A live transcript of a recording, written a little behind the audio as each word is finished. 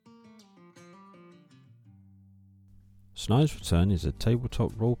Snide's Return is a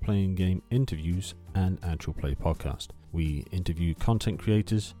tabletop role-playing game interviews and actual play podcast. We interview content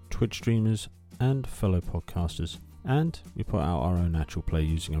creators, Twitch streamers, and fellow podcasters, and we put out our own actual play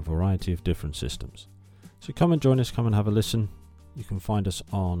using a variety of different systems. So come and join us, come and have a listen. You can find us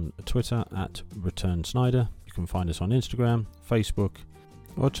on Twitter at Return Snider. You can find us on Instagram, Facebook,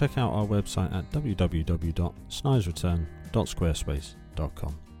 or check out our website at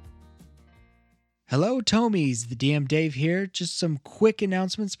www.snidesreturn.squarespace.com. Hello, Tomies. The DM Dave here. Just some quick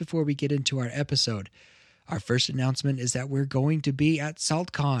announcements before we get into our episode. Our first announcement is that we're going to be at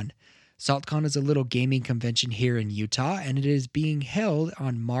SaltCon. SaltCon is a little gaming convention here in Utah, and it is being held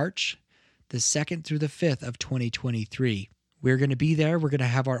on March the 2nd through the 5th of 2023. We're going to be there. We're going to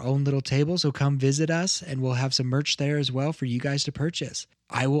have our own little table, so come visit us, and we'll have some merch there as well for you guys to purchase.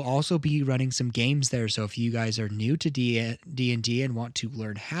 I will also be running some games there, so if you guys are new to D&D and want to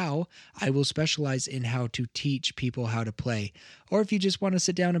learn how, I will specialize in how to teach people how to play. Or if you just want to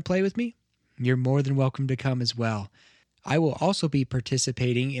sit down and play with me, you're more than welcome to come as well. I will also be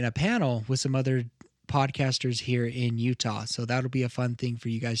participating in a panel with some other podcasters here in Utah, so that'll be a fun thing for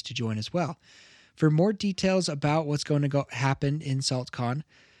you guys to join as well. For more details about what's going to happen in SaltCon,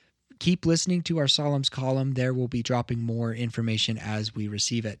 keep listening to our Solemns column. There will be dropping more information as we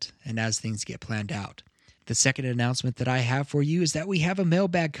receive it and as things get planned out. The second announcement that I have for you is that we have a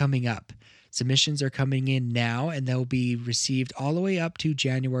mailbag coming up. Submissions are coming in now, and they'll be received all the way up to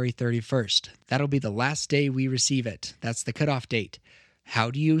January 31st. That'll be the last day we receive it. That's the cutoff date. How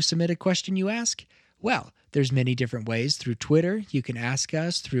do you submit a question, you ask? Well, there's many different ways. Through Twitter, you can ask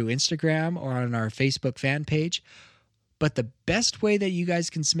us, through Instagram, or on our Facebook fan page. But the best way that you guys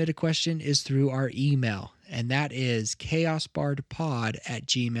can submit a question is through our email, and that is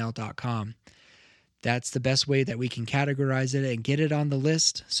chaosbardpod@gmail.com. That's the best way that we can categorize it and get it on the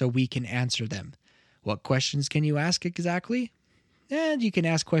list so we can answer them. What questions can you ask exactly? And you can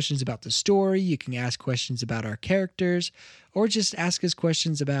ask questions about the story, you can ask questions about our characters, or just ask us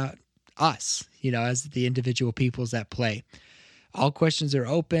questions about us, as the individual peoples that play. All questions are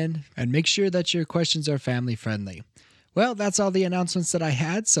open, and make sure that your questions are family friendly. Well, that's all the announcements that I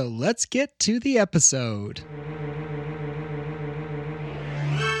had, so let's get to the episode.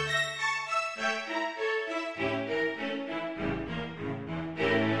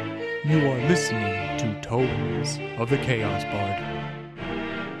 You are listening to Tomes of the Chaos Bard.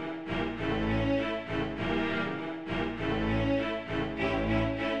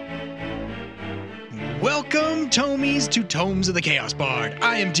 Welcome, Tomies, to Tomes of the Chaos Bard.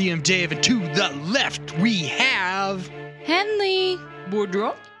 I am DM Dave, and to the left we have... Henley,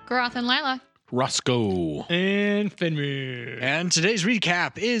 Woodrow, Garoth, and Lila. Roscoe. and Fenrir. And today's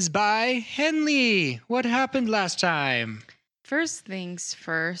recap is by Henley. What happened last time? First things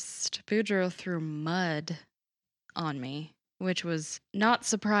first, Boudreaux threw mud on me, which was not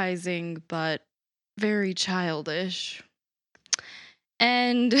surprising, but very childish.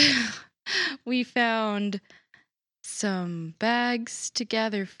 And we found some bags to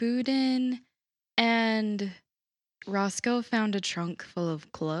gather food in, and Roscoe found a trunk full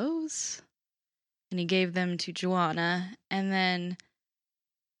of clothes, and he gave them to Joanna, and then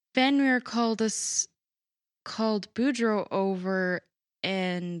Fenrir called Boudreaux over,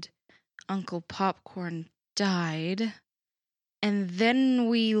 and Uncle Popcorn died, and then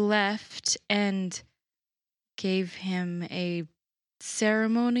we left and gave him a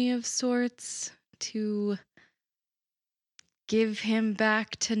ceremony of sorts to give him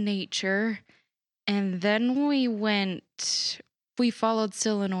back to nature. And then we followed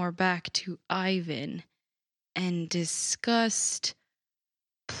Silenor back to Ivan and discussed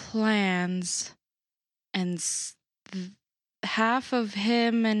plans, and half of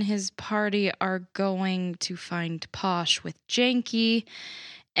him and his party are going to find Posh with Janky,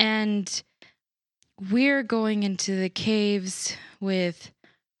 and we're going into the caves with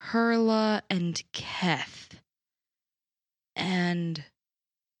Hurla and Keth. And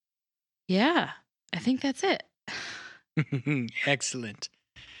yeah, I think that's it. Excellent.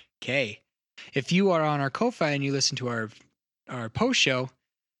 Okay. If you are on our Ko-Fi and you listen to our post show,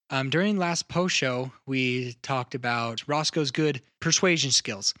 during last post show, we talked about Roscoe's good persuasion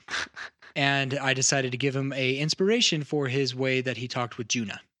skills. And I decided to give him a inspiration for his way that he talked with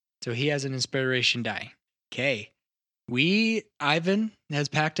Juna. So he has an inspiration die. Okay. Ivan has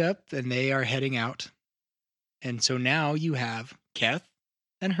packed up and they are heading out. And so now you have Keth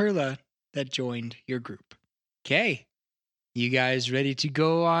and Hurla that joined your group. Okay. You guys ready to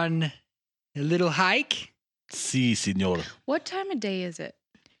go on a little hike? Si, senor. What time of day is it?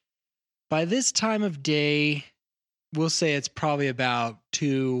 By this time of day, we'll say it's probably about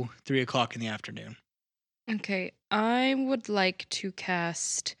 2-3 o'clock in the afternoon. Okay, I would like to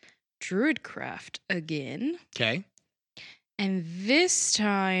cast Druidcraft again. Okay. And this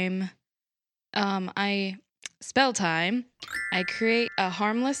time, I create a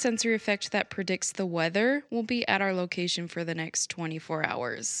harmless sensory effect that predicts the weather will be at our location for the next 24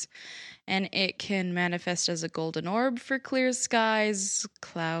 hours. And it can manifest as a golden orb for clear skies,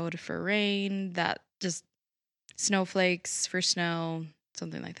 cloud for rain, that just snowflakes for snow,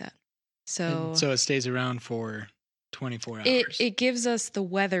 something like that. And so it stays around for 24 hours. It gives us the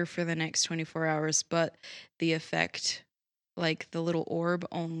weather for the next 24 hours, but the effect, like the little orb,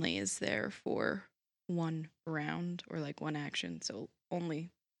 only is there for one round or like one action, so only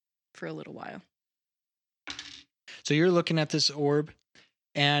for a little while. So you're looking at this orb,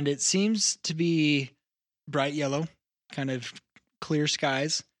 and it seems to be bright yellow, kind of clear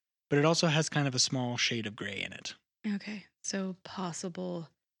skies, but it also has kind of a small shade of gray in it. Okay, so possible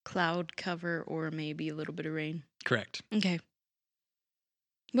cloud cover or maybe a little bit of rain. Correct. Okay.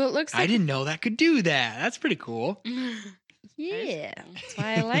 Well, it looks like I didn't know that could do that. That's pretty cool. Yeah, that's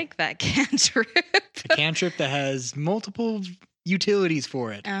why I like that cantrip. A cantrip that has multiple utilities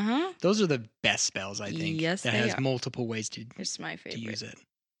for it. Uh-huh. Those are the best spells, I think. Yes, that they has are. multiple ways to It's my favorite. use it.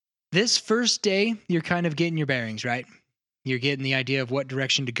 This first day, you're kind of getting your bearings, right? You're getting the idea of what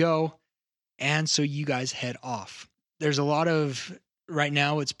direction to go, and so you guys head off. There's a lot of, right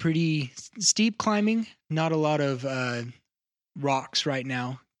now, it's pretty steep climbing, not a lot of rocks right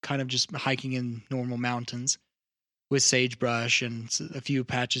now, kind of just hiking in normal mountains with sagebrush and a few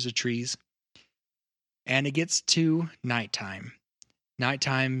patches of trees. And it gets to nighttime.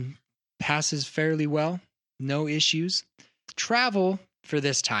 Nighttime passes fairly well, no issues. Travel for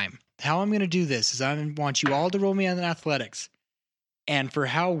this time. How I'm going to do this is I want you all to roll me on athletics. And for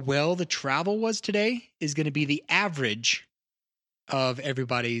how well the travel was today is going to be the average of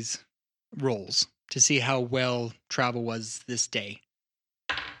everybody's rolls to see how well travel was this day.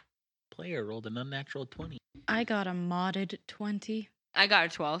 Player rolled an unnatural 20. I got a modded 20. I got a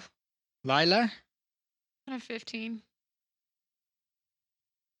 12. Lila, I got a 15.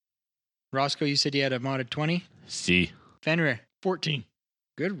 Roscoe, you said you had a modded 20. See. Fenrir, 14.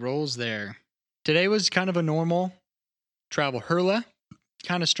 good rolls there. Today was kind of a normal travel. Hurla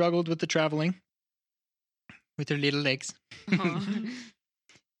kind of struggled with the traveling with her little legs.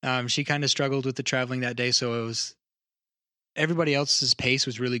 She kind of struggled with the traveling that day, so it was everybody else's pace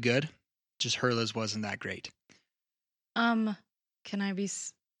was really good. Just Hurla's wasn't that great. Can I be,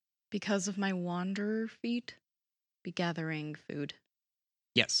 because of my wanderer feat, be gathering food?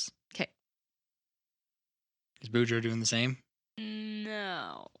 Yes. Okay. Is Boudreaux doing the same?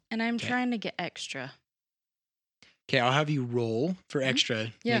 No. And I'm Okay. trying to get extra. Okay, I'll have you roll for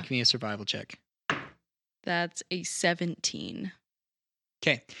extra. Yeah. Make me a survival check. That's a 17.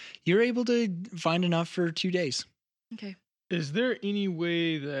 Okay, you're able to find enough for 2 days. Okay. Is there any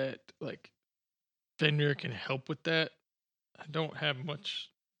way that, like, Fenrir can help with that? I don't have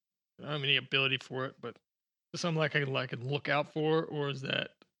any ability for it, but is something I can look out for, or is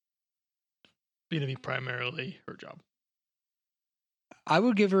that going to be primarily her job? I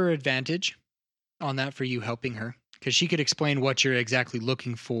would give her advantage on that for you helping her, because she could explain what you're exactly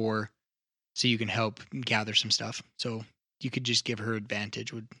looking for so you can help gather some stuff. So you could just give her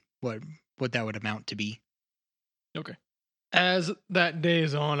advantage with what that would amount to be. Okay. As that day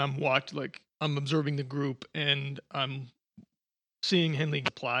is on, I'm observing the group, and I'm seeing Henley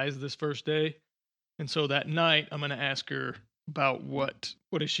supplies this first day. And so that night, I'm going to ask her about what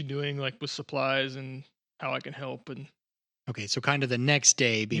is she doing, like, with supplies and how I can help. And Okay, so kind of the next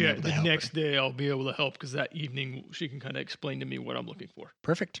day being able to the help her. next day I'll be able to help, because that evening she can kind of explain to me what I'm looking for.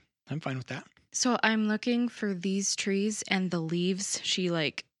 Perfect. I'm fine with that. So I'm looking for these trees and the leaves. She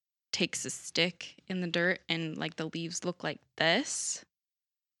like takes a stick in the dirt and like the leaves look like this.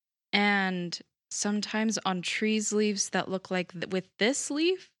 And sometimes on trees, leaves that look like with this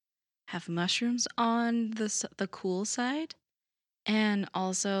leaf have mushrooms on the cool side. And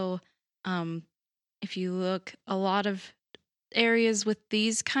also, if you look, a lot of areas with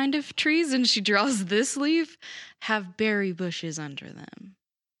these kind of trees, and she draws this leaf, have berry bushes under them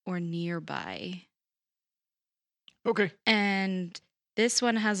or nearby. Okay. And this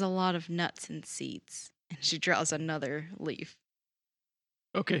one has a lot of nuts and seeds. And she draws another leaf.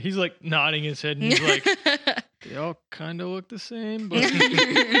 Okay. He's like nodding his head, and he's like, they all kind of look the same, but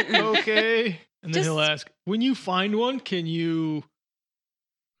okay. And then he'll Just- ask, when you find one, can you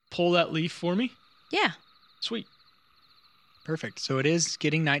pull that leaf for me? Yeah. Sweet. Perfect. So it is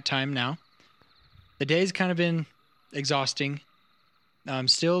getting nighttime now. The day's kind of been exhausting.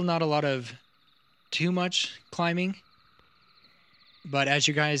 Still not a lot of too much climbing. But as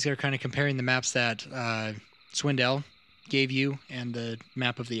you guys are kind of comparing the maps that Swindell gave you and the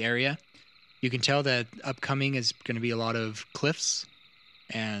map of the area, you can tell that upcoming is going to be a lot of cliffs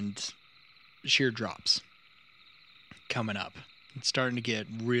and sheer drops coming up. It's starting to get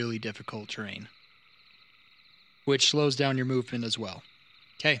really difficult terrain, which slows down your movement as well.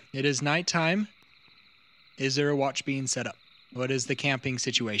 Okay, it is nighttime. Is there a watch being set up? What is the camping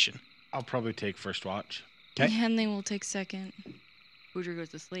situation? I'll probably take first watch. Okay. Henley will take second. Boudreaux goes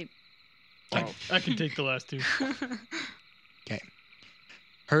to sleep. I can take the last 2. Okay.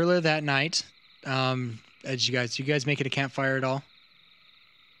 Hurla that night, as you guys make it a campfire at all?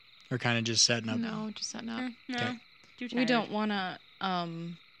 Or kind of just setting up? No, just setting up. No. Okay. Too We tired. don't want to,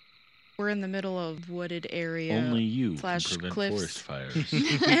 we're in the middle of wooded area. Only you slash can prevent cliffs. forest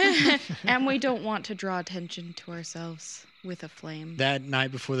fires. And we don't want to draw attention to ourselves with a flame. That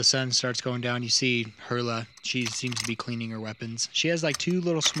night before the sun starts going down, you see Hurla. She seems to be cleaning her weapons. She has like 2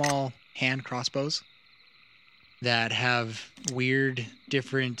 little small hand crossbows that have weird,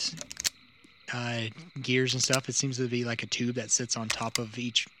 different gears and stuff. It seems to be like a tube that sits on top of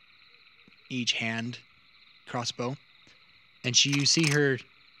each hand crossbow. And you see her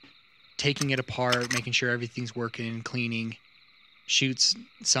taking it apart, making sure everything's working and cleaning. Shoots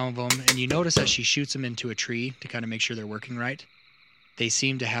some of them, and you notice as she shoots them into a tree to kind of make sure they're working right, they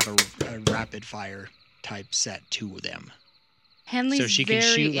seem to have a rapid fire type set to them. Henley's So she can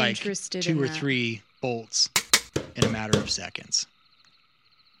very shoot like interested 2 in or that. 3 bolts in a matter of seconds.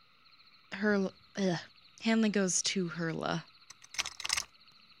 Henley goes to Hurla.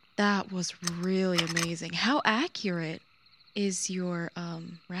 That was really amazing. How accurate is your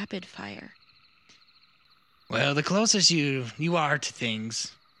rapid fire? Well, the closest you are to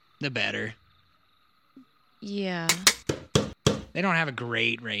things, the better. Yeah. They don't have a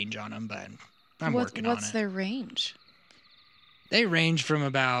great range on them, but I'm working on What's it. their range? They range from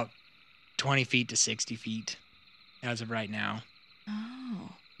about 20 feet to 60 feet as of right now.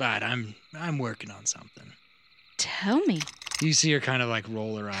 Oh. But I'm working on something. Tell me. You see her kind of like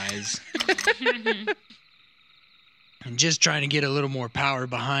roll her eyes. I'm just trying to get a little more power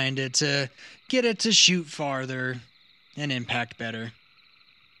behind it to get it to shoot farther and impact better.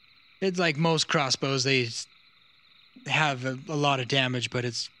 It's like most crossbows, they have a lot of damage, but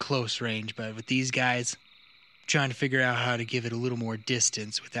it's close range. But with these guys, I'm trying to figure out how to give it a little more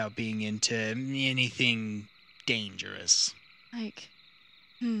distance without being into anything dangerous. Like,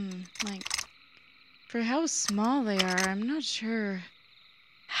 for how small they are, I'm not sure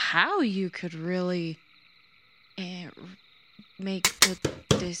how you could really make the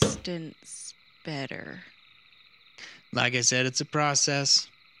distance better. Like I said, it's a process.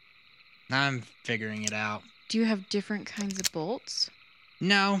 I'm figuring it out. Do you have different kinds of bolts?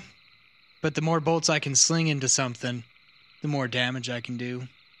 No, but the more bolts I can sling into something, the more damage I can do.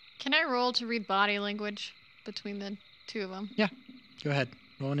 Can I roll to read body language between the 2 of them? Go ahead,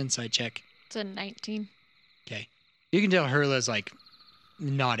 roll an insight check. It's a 19. Okay. You can tell Hurla's like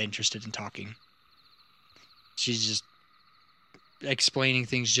not interested in talking. She's just explaining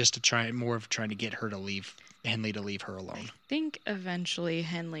things just to trying to get her to leave Henley to leave her alone. I think eventually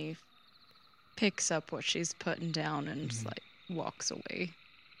Henley picks up what she's putting down and just like walks away.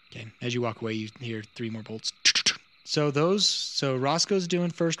 Okay. As you walk away, you hear 3 more bolts. So Roscoe's doing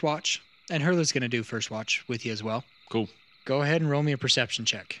first watch, and Hurla's going to do first watch with you as well. Cool. Go ahead and roll me a perception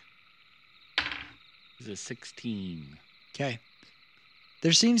check. It's a 16. Okay.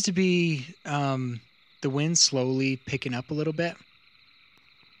 There seems to be the wind slowly picking up a little bit,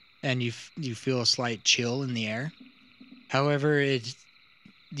 and you feel a slight chill in the air. However,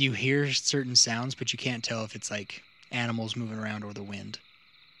 you hear certain sounds, but you can't tell if it's like animals moving around or the wind.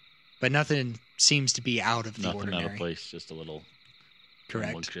 But nothing seems to be out of the Nothing ordinary. out of place, just a little Correct.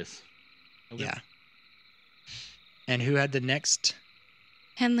 rambunctious. Okay. Yeah. And who had the next?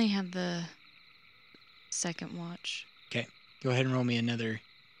 Henley had the second watch. Go ahead and roll me another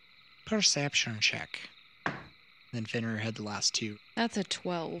perception check. Then Fenrir had the last 2. That's a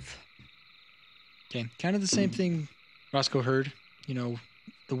 12. Okay, kind of the same thing Roscoe heard. You know,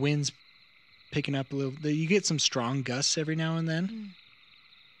 the wind's picking up a little. You get some strong gusts every now and then,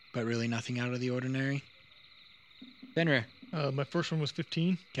 but really nothing out of the ordinary. Fenrir, My first one was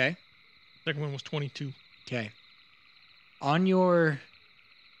 15. okay? Second one was 22. Okay. On your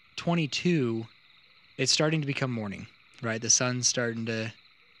 22, it's starting to become morning, right? The sun's starting to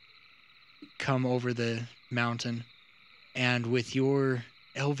come over the mountain. And with your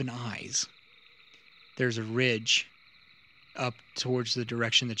elven eyes, there's a ridge up towards the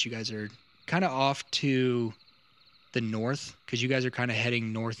direction that you guys are kind of off to the north, because you guys are kind of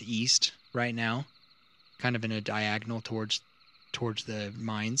heading northeast right now, kind of in a diagonal towards towards the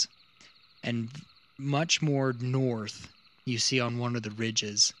mines. And much more north, you see on one of the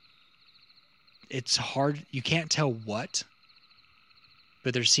ridges. It's hard, you can't tell what,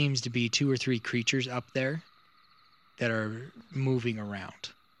 but there seems to be 2 or 3 creatures up there that are moving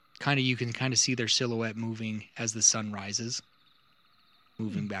around. You can kind of see their silhouette moving as the sun rises,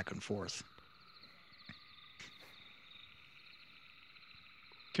 moving back and forth.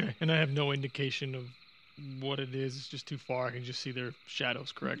 Okay, and I have no indication of what it is. It's just too far. I can just see their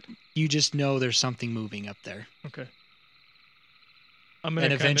shadows, correct? You just know there's something moving up there. Okay.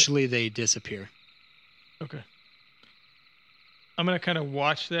 And eventually they disappear. Okay. I'm going to kind of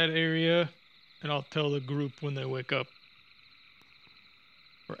watch that area, and I'll tell the group when they wake up,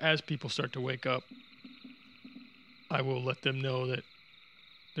 or as people start to wake up, I will let them know that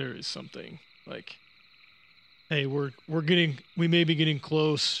there is something like, hey, we may be getting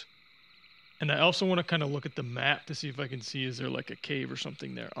close. And I also want to kind of look at the map to see if I can see, is there like a cave or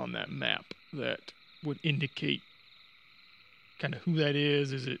something there on that map that would indicate kind of who that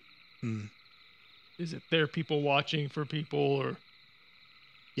is? Is it there people watching for people, or?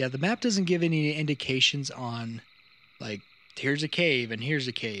 Yeah, the map doesn't give any indications on, like, here's a cave and here's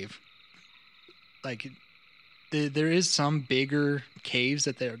a cave. Like, there is some bigger caves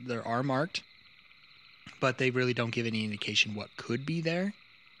that there are marked, but they really don't give any indication what could be there.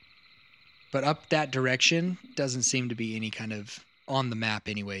 But up that direction doesn't seem to be any kind of, on the map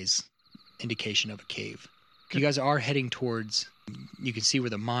anyways, indication of a cave. You guys are heading towards, you can see where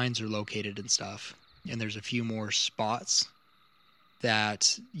the mines are located and stuff. And there's a few more spots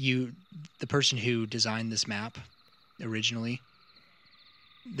that the person who designed this map originally,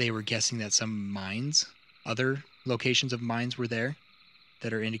 they were guessing that some mines, other locations of mines were there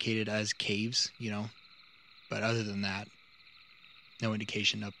that are indicated as caves, But other than that, no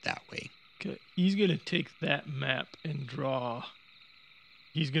indication up that way. Okay. He's going to take that map and draw.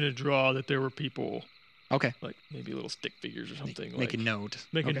 He's going to draw that there were people. Okay. Like maybe little stick figures or something. Make a note.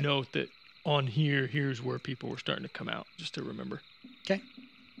 Make a note that on here's where people were starting to come out, just to remember. Okay.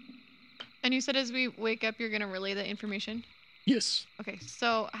 And you said as we wake up, you're going to relay that information? Yes. Okay,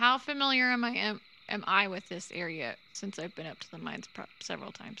 so how familiar am I with this area since I've been up to the mines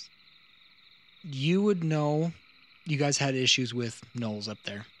several times? You would know. You guys had issues with gnolls up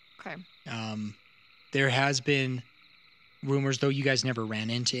there. Okay. There has been rumors, though you guys never ran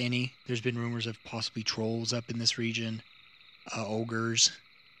into any. There's been rumors of possibly trolls up in this region, ogres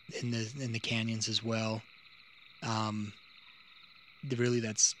in the canyons as well. Really,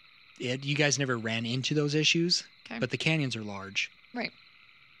 that's it. You guys never ran into those issues, okay. But the canyons are large, right?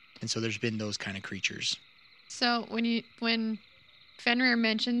 And so there's been those kind of creatures. So when Fenrir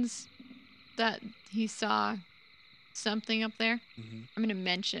mentions that he saw something up there, I'm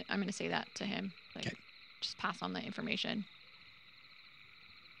going to say that to him. Like, okay. Just pass on the information.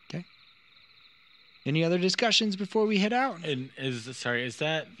 Okay. Any other discussions before we head out? And is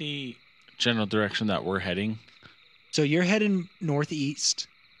that the general direction that we're heading? So you're heading northeast.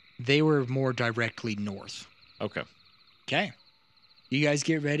 They were more directly north. Okay. Okay. You guys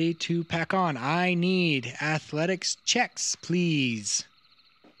get ready to pack on. I need athletics checks, please.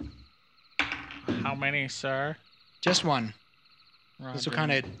 How many, sir? Just one. Roger. This will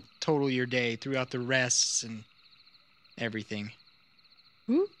kind of total your day throughout the rests and everything.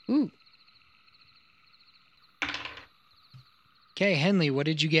 Ooh. Okay, Henley, what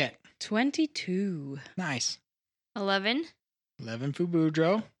did you get? 22. Nice. 11. 11 for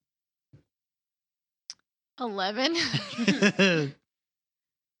Boudreaux. 11.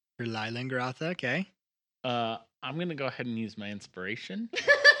 For Lila and Garotha, okay. I'm going to go ahead and use my inspiration.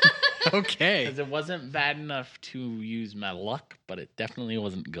 Okay. Because it wasn't bad enough to use my luck, but it definitely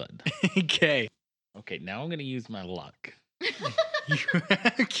wasn't good. Okay. Okay, now I'm going to use my luck. And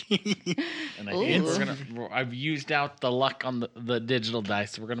I think I've used out the luck on the digital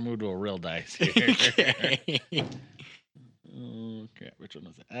dice, so we're going to move to a real dice here. Okay. Okay, which one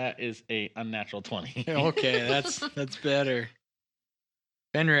was it? That is a unnatural 20. Okay, that's better.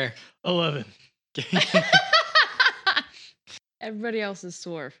 Fenrir. 11. Everybody else is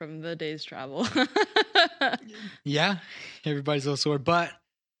sore from the day's travel. Yeah, everybody's a little sore, but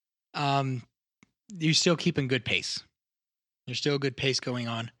you're still keeping good pace. There's still a good pace going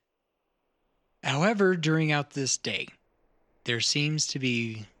on. However, during out this day, there seems to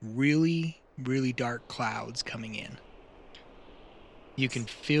be really, really dark clouds coming in. You can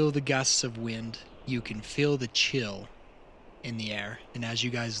feel the gusts of wind. You can feel the chill in the air. And as you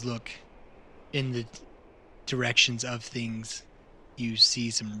guys look in the directions of things, you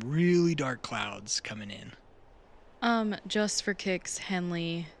see some really dark clouds coming in. Just for kicks,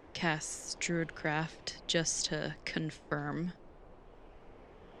 Henley casts Druidcraft just to confirm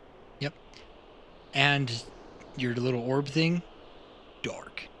Yep. And your little orb thing,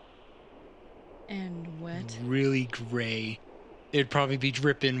 dark. And wet. Really gray. It'd probably be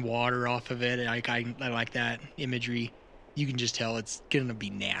dripping water off of it. I like that imagery. You can just tell it's going to be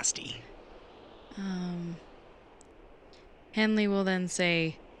nasty. Henley will then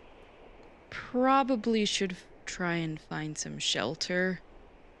say, probably should try and find some shelter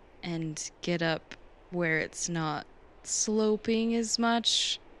and get up where it's not sloping as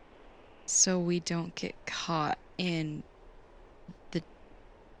much so we don't get caught in the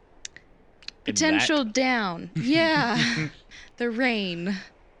potential down. Yeah. The rain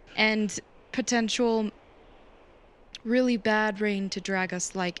and potential really bad rain to drag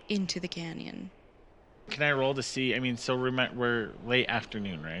us into the canyon. Can I roll to see? I mean, so we're late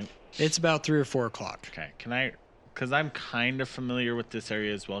afternoon, right? It's about 3 or 4 o'clock. Okay. Can I? Because I'm kind of familiar with this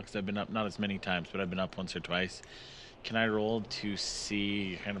area as well. Because I've been up not as many times, but I've been up once or twice. Can I roll to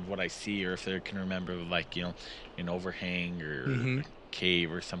see kind of what I see, or if they can remember, an overhang or a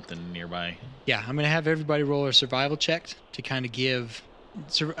cave or something nearby? Yeah, I'm gonna have everybody roll a survival check to kind of give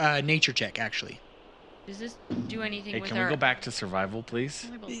nature check actually. Does this do anything Hey, with can our... we go back to survival, please?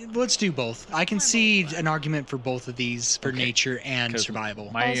 Let's do both. I can see an argument for both of these for nature and 'Cause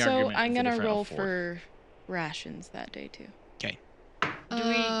survival. Also, I'm going gonna roll for rations that day too. Okay.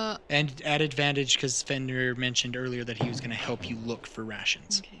 And And at advantage because Fenrir mentioned earlier that he was gonna help you look for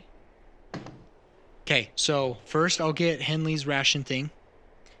rations. Okay. Okay, so first I'll get Henley's ration thing,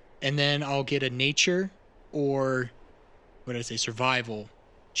 and then I'll get a nature or survival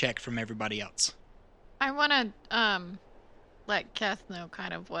check from everybody else. I want to let Keth know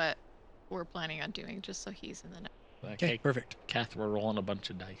kind of what we're planning on doing, just so he's in the know. Okay, perfect. Kath, we're rolling a bunch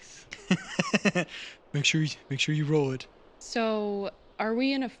of dice. Make sure you roll it. So, are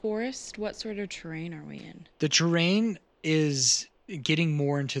we in a forest? What sort of terrain are we in? The terrain is getting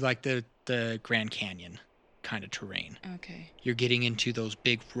more into the Grand Canyon kind of terrain. Okay. You're getting into those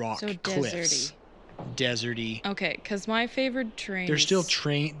big rock So cliffs. Deserty. Okay, because my favorite terrain There's is...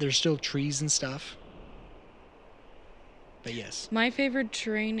 there's still trees and stuff. But yes. My favorite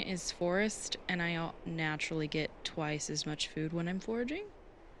terrain is forest, and I naturally get twice as much food when I'm foraging.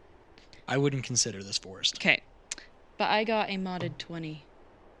 I wouldn't consider this forest. Okay. But I got a modded 20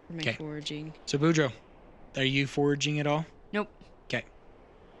 for my Okay. foraging. So Boudreaux, are you foraging at all? Nope. Okay.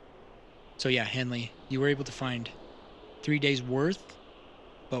 So yeah, Henley, you were able to find 3 days worth,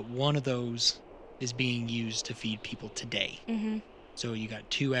 but one of those is being used to feed people today. Mm-hmm. So you got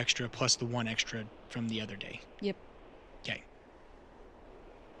 2 extra plus the 1 extra from the other day. Yep. Okay.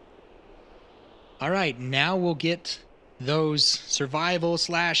 All right, now we'll get those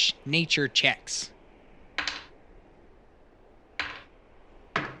survival/nature checks.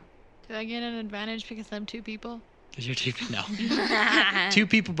 Did I get an advantage because I'm 2 people? Because you're 2 people. No. 2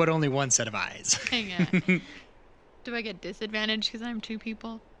 people, but only 1 set of eyes. Hang on. Do I get disadvantage because I'm 2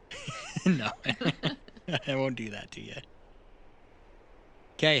 people? No. I won't do that to you.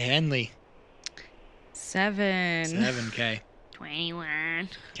 Okay, Henley. 7. 7, okay. 21.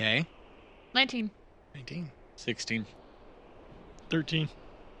 Okay. 19. 19. 16. 13.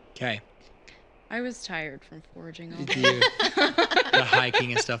 Okay. I was tired from foraging all The, day. the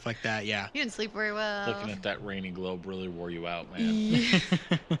hiking and stuff like that, yeah. You didn't sleep very well. Looking at that rainy globe really wore you out, man. Yeah.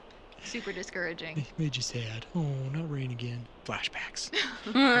 Super discouraging. It made you sad. Oh, not rain again. Flashbacks.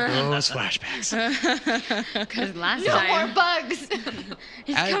 Those flashbacks. Because last No time... more bugs.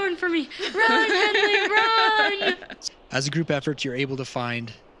 He's I- coming for me. Run, Henley, run! As a group effort, you're able to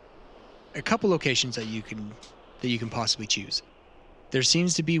find a couple locations that you can possibly choose. There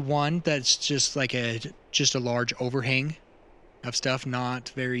seems to be one that's just like a large overhang of stuff, not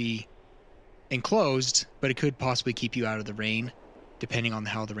very enclosed, but it could possibly keep you out of the rain, depending on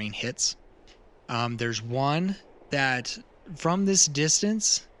how the rain hits. There's one that, from this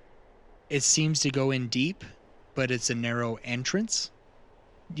distance, it seems to go in deep, but it's a narrow entrance.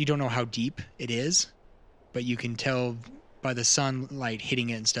 You don't know how deep it is, but you can tell by the sunlight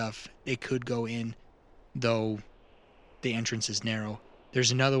hitting it and stuff, it could go in, though the entrance is narrow.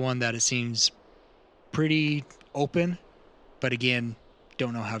 There's another one that it seems pretty open, but again,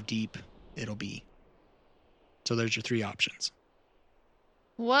 don't know how deep it'll be. So there's your 3 options.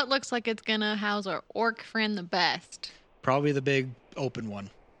 What looks like it's gonna house our orc friend the best? Probably the big open one.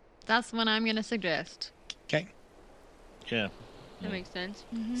 That's what I'm gonna suggest. Okay. Yeah. That makes sense.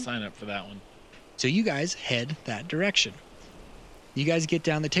 Sign up for that one. So you guys head that direction. You guys get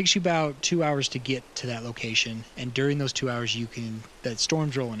down. It takes you about 2 hours to get to that location, and during those 2 hours, that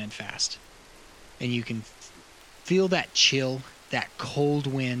storm's rolling in fast, and you can feel that chill, that cold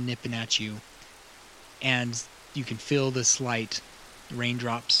wind nipping at you, and you can feel the slight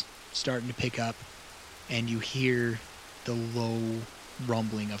raindrops starting to pick up, and you hear the low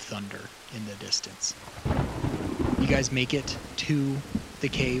rumbling of thunder in the distance. You guys make it to the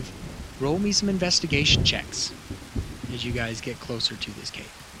cave. Roll me some investigation checks as you guys get closer to this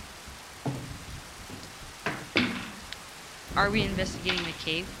cave. Are we investigating the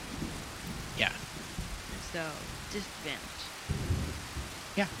cave? Yeah. So, disadvantage.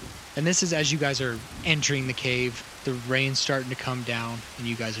 Yeah. And this is as you guys are entering the cave. The rain's starting to come down, and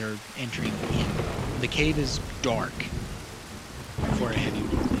you guys are entering in. The cave is dark for a heavy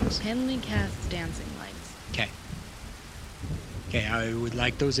rain. Henley casts dancing lights. Okay. Okay, I would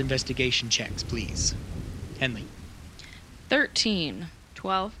like those investigation checks, please. Henley. 13.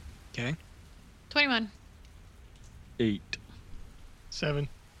 12. Okay. 21. 8. 7.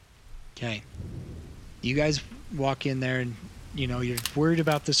 Okay. You guys walk in there and, you're worried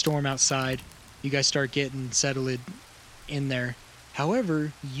about the storm outside. You guys start getting settled in there.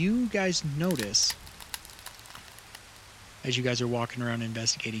 However, you guys notice, as you guys are walking around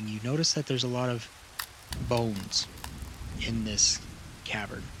investigating, you notice that there's a lot of bones in this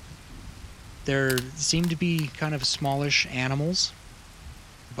cavern. There seem to be kind of smallish animals,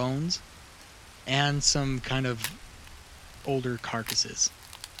 bones, and some kind of older carcasses.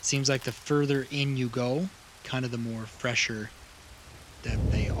 Seems like the further in you go, kind of the more fresher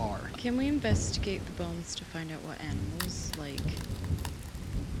that they are. Can we investigate the bones to find out what animals,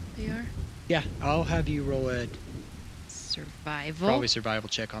 they are? Yeah, I'll have you roll a Survival. probably survival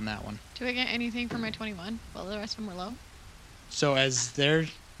check on that one. Do I get anything for my 21? Well, the rest of them were low. So as they're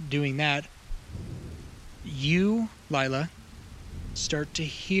doing that, you, Lila, start to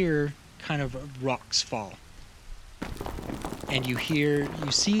hear kind of rocks fall. And you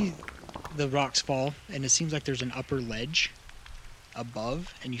see the rocks fall, and it seems like there's an upper ledge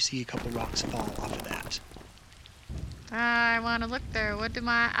above, and you see a couple rocks fall off of that. I want to look there. What do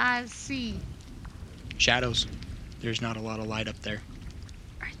my eyes see? Shadows. There's not a lot of light up there.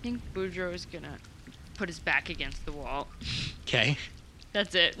 I think Boudreaux is gonna put his back against the wall. Okay.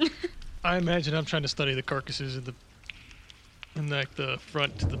 That's it. I imagine I'm trying to study the carcasses in the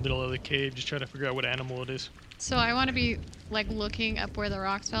front to the middle of the cave, just trying to figure out what animal it is. So I want to be looking up where the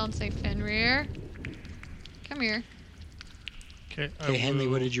rocks fell and say, Fenrir, come here. Okay. Okay, Henley,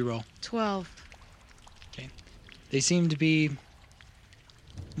 what did you roll? 12. They seem to be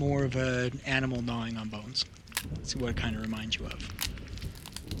more of an animal gnawing on bones. That's what it kind of reminds you of.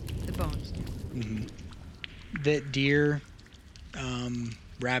 The bones. Mm-hmm. That deer,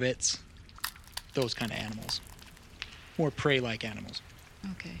 rabbits, those kind of animals. More prey-like animals.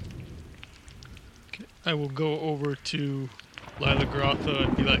 Okay. Okay. I will go over to Lila Grotha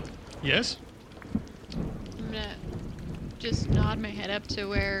and be like, yes? I'm going to just nod my head up to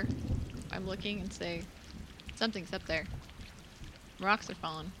where I'm looking and say, something's up there. Rocks are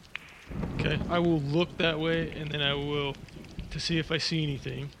falling. Okay. I will look that way, and then I will, to see if I see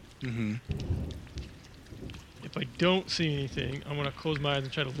anything. Mm-hmm. If I don't see anything, I'm going to close my eyes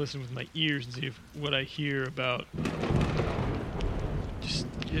and try to listen with my ears and see if what I hear about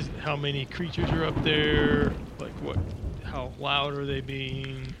just how many creatures are up there, how loud are they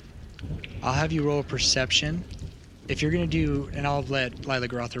being. I'll have you roll a perception. If you're going to do, and I'll let Lila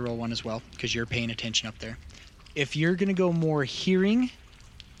Grotha roll one as well, because you're paying attention up there. If you're going to go more hearing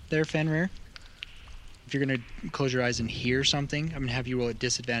there, Fenrir, if you're going to close your eyes and hear something, I'm going to have you roll at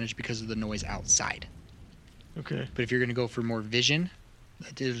disadvantage because of the noise outside. Okay. But if you're going to go for more vision,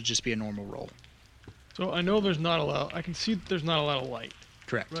 it'll just be a normal roll. So I know there's not a lot. I can see that there's not a lot of light,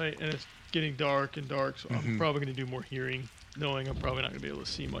 Correct. right? And it's getting dark and dark, so I'm Mhm. probably going to do more hearing, knowing I'm probably not going to be able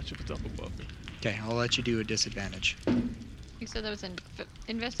to see much if it's up above me. Okay, I'll let you do a disadvantage. You said that was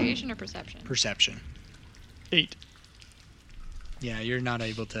investigation or perception? Perception. 8. Yeah, you're not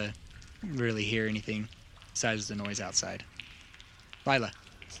able to really hear anything besides the noise outside. Lila.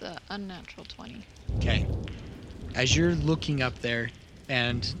 It's an unnatural 20. Okay. As you're looking up there,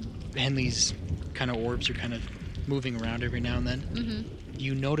 and Henley's kind of orbs are kind of moving around every now and then, Mm-hmm.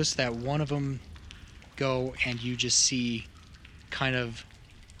 you notice that one of them go, and you just see kind of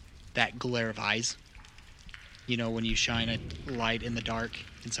that glare of eyes. You know, when you shine a light in the dark,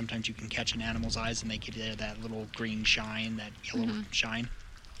 and sometimes you can catch an animal's eyes, and they give you that little green shine, that yellow Mhm. shine.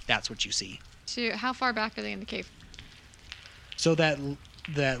 That's what you see. So how far back are they in the cave? So that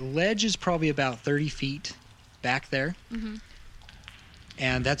ledge is probably about 30 feet back there, Mm-hmm.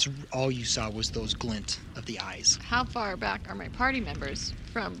 and that's all you saw was those glint of the eyes. How far back are my party members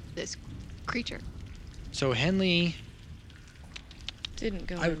from this creature? So Henley Didn't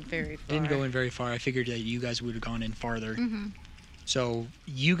go I in very far. didn't go in very far. I figured that you guys would have gone in farther. Mm-hmm. So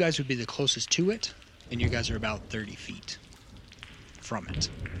you guys would be the closest to it, and you guys are about 30 feet from it.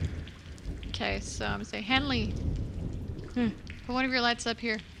 Okay, so I'm gonna say, Henley, put one of your lights up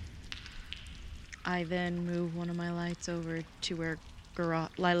here. I then move one of my lights over to where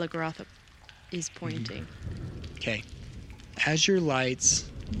Lila Garotha is pointing. Okay. As your light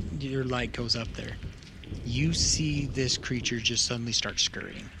goes up there, you see this creature just suddenly start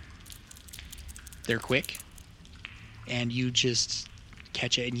scurrying. They're quick, and you just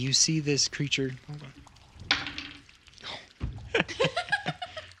catch it, and you see this creature. Hold on.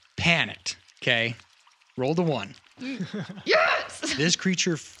 Panicked. Okay. Roll the 1. Yes! This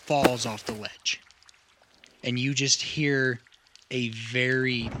creature falls off the ledge, and you just hear a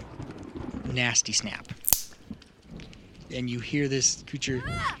very nasty snap. And you hear this creature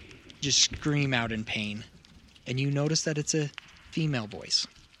just scream out in pain. And you notice that it's a female voice.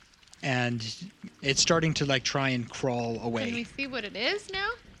 And it's starting to like try and crawl away. Can we see what it is now?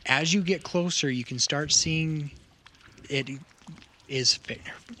 As you get closer, you can start seeing it's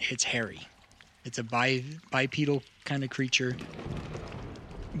hairy. It's a bipedal kind of creature.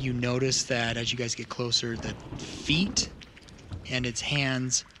 You notice that as you guys get closer, the feet and its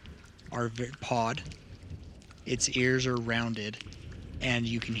hands are pawed. Its ears are rounded, and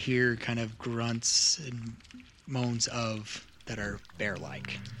you can hear kind of grunts and moans that are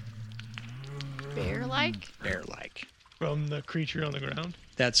bear-like. Bear-like? Bear-like. From the creature on the ground.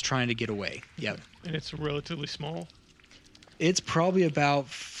 That's trying to get away. Yep. And it's relatively small. It's probably about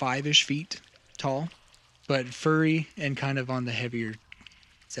 5-ish feet tall, but furry and kind of on the heavier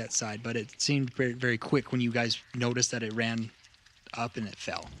set side. But it seemed very, very quick when you guys noticed that it ran up and it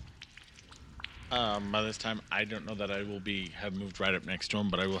fell. By this time, I don't know that I will have moved right up next to him,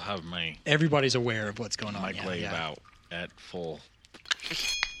 but I will have my Everybody's aware of what's going on. my glaive out at full.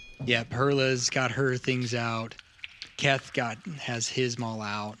 Yep, Perla's got her things out. Keth has his maul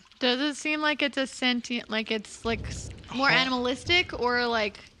out. Does it seem like it's a sentient, like it's like more animalistic, or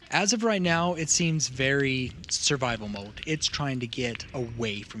like... As of right now, it seems very survival mode. It's trying to get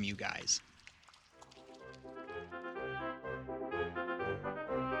away from you guys.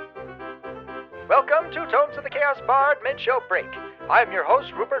 Welcome to Tomes of the Chaos Bard Mid-Show Break. I'm your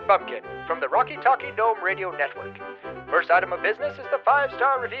host, Rupert Bumpkin, from the Rocky Talkie Gnome Radio Network. First item of business is the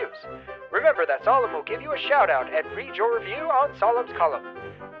 5-star reviews. Remember that Solemn will give you a shout-out and read your review on Solemn's column.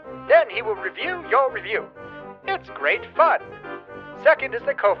 Then he will review your review. It's great fun. Second is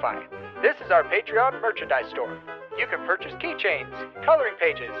the Ko-Fi. This is our Patreon merchandise store. You can purchase keychains, coloring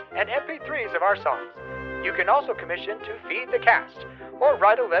pages, and MP3s of our songs. You can also commission to feed the cast, or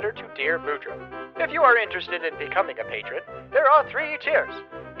write a letter to Dear Boudreaux. If you are interested in becoming a patron, there are 3 tiers,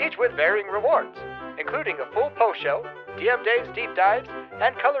 each with varying rewards, including a full post show, DM Dave's deep dives,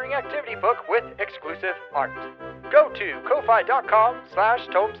 and coloring activity book with exclusive art. Go to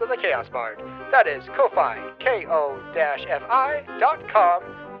ko-fi.com/Tomes of the Chaos Bard. That is Ko-Fi,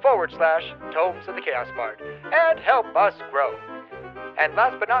 ko-fi.com/Tomes of the Chaos Bard, and help us grow. And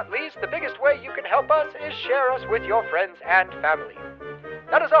last but not least, the biggest way you can help us is share us with your friends and family.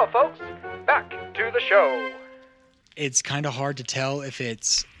 That is all, folks. Back to the show. It's kind of hard to tell if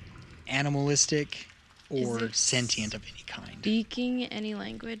it's animalistic or Is it sentient of any kind. Speaking any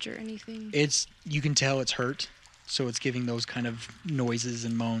language or anything? You can tell it's hurt, so it's giving those kind of noises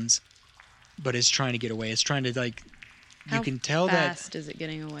and moans. But it's trying to get away. It's trying to you can tell How that fast is it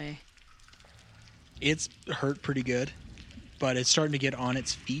getting away? it's hurt pretty good, but it's starting to get on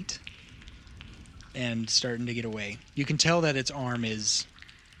its feet and starting to get away. You can tell that its arm is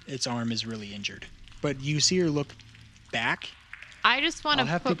really injured. But you see her look back. I just want I'll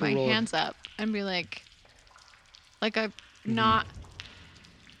to have put people my roll. hands up and be like I'm not,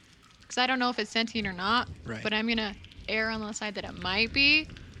 because I don't know if it's sentient or not, Right. but I'm going to err on the side that it might be.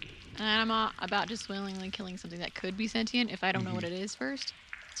 And I'm not about just willingly killing something that could be sentient if I don't know what it is first.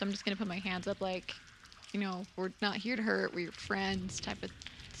 So I'm just going to put my hands up like, we're not here to hurt, we're friends type of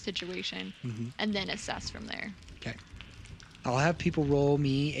situation, and then assess from there. Okay. I'll have people roll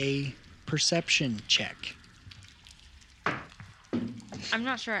me a perception check. I'm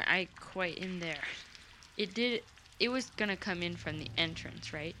not sure I quite in there. It was gonna come in from the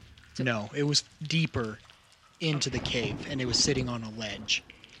entrance, right? So- No, it was deeper into the cave, and it was sitting on a ledge.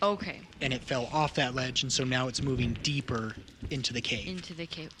 Okay, And it fell off that ledge, and so now it's moving deeper into the cave. into the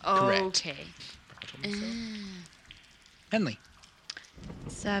cave. Correct. Okay. Henley.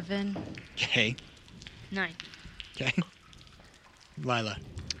 7. Okay. 9. Okay. Lila.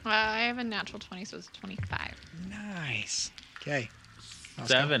 I have a natural 20, so it's 25. Nice. Okay.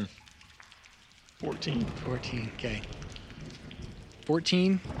 7. 14. 14. Okay.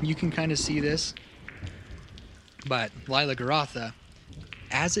 14, you can kind of see this. But Lila Garotha,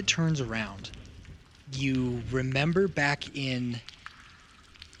 as it turns around, you remember back in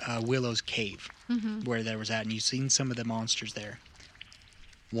Willow's cave, where there was at, and you've seen some of the monsters there.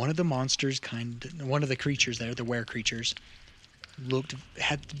 One of the creatures there, the were creatures,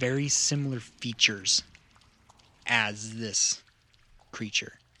 had very similar features as this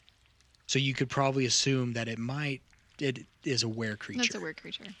creature. So you could probably assume that it is a were creature. That's a weird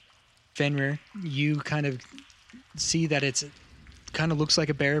creature. Fenrir, you kind of see that it's kind of looks like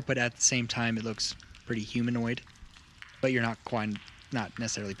a bear, but at the same time it looks pretty humanoid. But you're not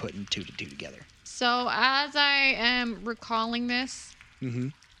necessarily putting two to two together. So as I am recalling this, Mm-hmm.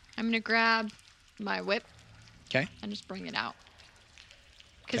 I'm gonna grab my whip. Okay. And just bring it out.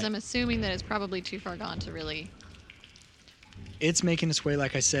 Because Okay. I'm assuming that it's probably too far gone to really. It's making its way.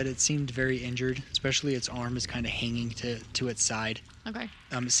 Like I said, it seemed very injured, especially its arm is kind of hanging to its side. Okay.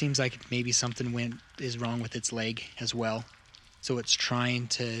 It seems like maybe something is wrong with its leg as well. So it's trying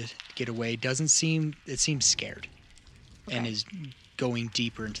to get away. It seems scared. And is going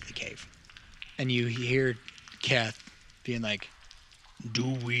deeper into the cave. And you hear Kath being like, "Do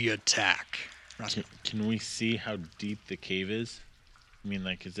we attack?" Can we see how deep the cave is? I mean,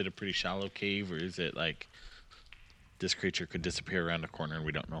 like, is it a pretty shallow cave, or is it like this creature could disappear around a corner and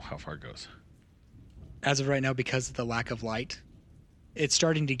we don't know how far it goes? As of right now, because of the lack of light, it's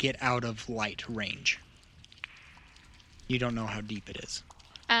starting to get out of light range. You don't know how deep it is.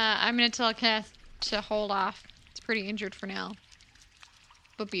 I'm gonna tell Kath to hold off. It's pretty injured for now.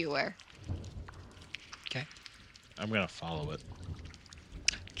 But be aware. Okay. I'm gonna follow it.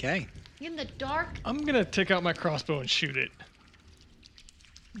 Okay. In the dark? I'm gonna take out my crossbow and shoot it.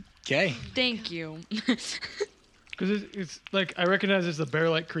 Okay. Thank you. Because it's like, I recognize it's a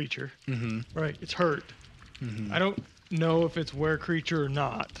bear-like creature. Mm-hmm. Right, it's hurt. Mm-hmm. I don't know if it's were creature or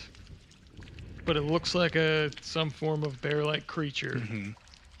not. But it looks like some form of bear-like creature. Mm-hmm.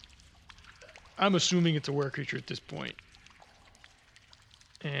 I'm assuming it's a were creature at this point.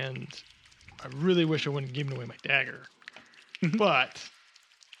 And I really wish I wouldn't have given away my dagger. But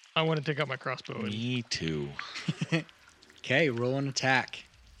I want to take out my crossbow. Me too. Okay, roll an attack.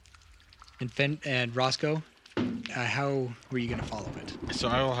 And Roscoe, how were you going to follow it? So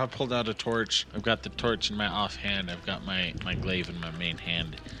I will have pulled out a torch. I've got the torch in my offhand. I've got my glaive in my main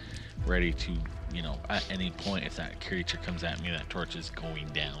hand, ready to, at any point, if that creature comes at me, that torch is going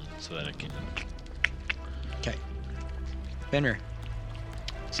down so that I can. Okay. Fenrir.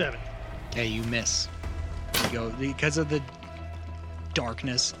 7. Okay, you miss. You go because of the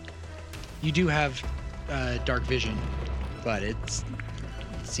darkness. You do have dark vision, but it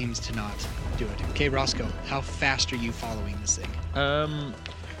seems to not do it. Okay, Roscoe, how fast are you following this thing?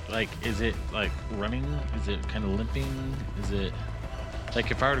 Like, is it like running? Is it kind of limping? Is it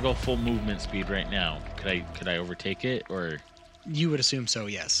like if I were to go full movement speed right now, could I overtake it, or? You would assume so,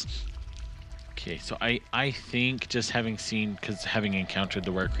 yes. Okay, so I think just having encountered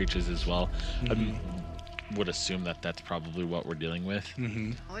the were creatures as well, I would assume that that's probably what we're dealing with.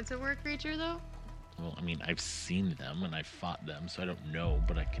 Mm-hmm. Oh, it's a were creature though? Well, I mean, I've seen them and I've fought them, so I don't know,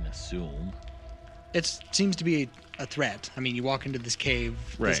 but I can assume. It seems to be a threat. I mean, you walk into this cave,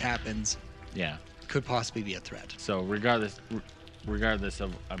 Right. This happens. Yeah. Could possibly be a threat. So regardless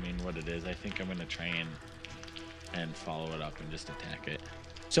of, what it is, I think I'm gonna try and follow it up and just attack it.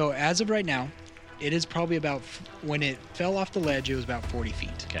 So as of right now, it is probably about, when it fell off the ledge, it was about 40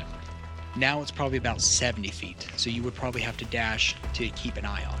 feet. Okay. Now it's probably about 70 feet. So you would probably have to dash to keep an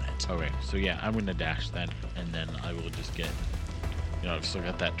eye on it. Okay, so yeah, I'm gonna dash then, and then I will just get, I've still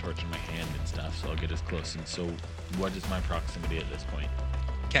got that torch in my hand and stuff, so I'll get as close. And so, what is my proximity at this point?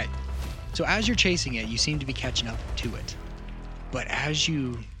 Okay. So as you're chasing it, you seem to be catching up to it. But as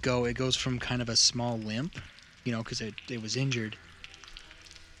you go, it goes from kind of a small limp, because it was injured.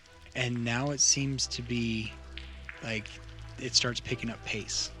 And now it seems to be like it starts picking up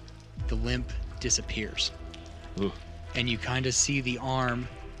pace. The limp disappears. Ooh. And you kind of see the arm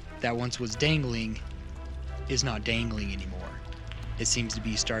that once was dangling is not dangling anymore. It seems to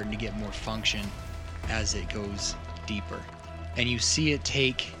be starting to get more function as it goes deeper. And you see it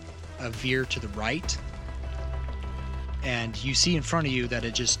take a veer to the right. And you see in front of you that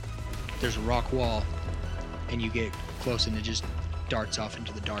there's a rock wall. And you get close and it just darts off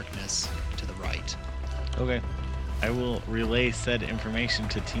into the darkness to the right. Okay. I will relay said information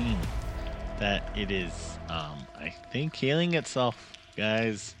to team that it is, I think, healing itself,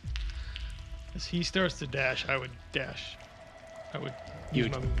 guys. As he starts to dash, I would dash. I would You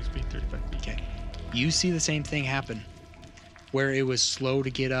use would- my movement speed 35 feet. Okay. You see the same thing happen. Where it was slow to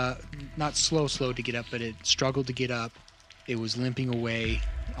get up. Not slow to get up, but it struggled to get up. It was limping away,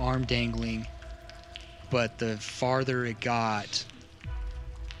 arm dangling. But the farther it got,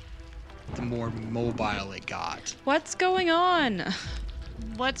 the more mobile it got. What's going on?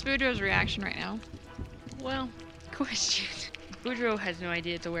 What's Boudreaux's reaction right now? Well, question. Boudreaux has no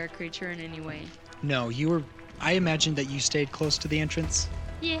idea it's a were creature in any way. No, you were. I imagined that you stayed close to the entrance,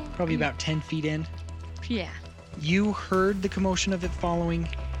 Yeah. probably about 10 feet in. Yeah. You heard the commotion of it falling.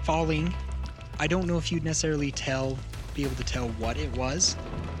 I don't know if you'd necessarily be able to tell what it was.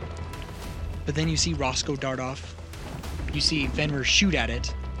 But then you see Roscoe dart off. You see Fenrir shoot at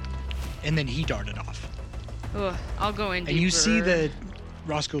it, and then he darted off. Ugh, I'll go in deeper. And you see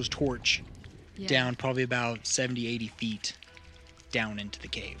Roscoe's torch Yeah. down probably about 70, 80 feet down into the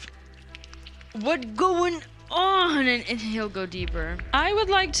cave. What going on? And he'll go deeper. I would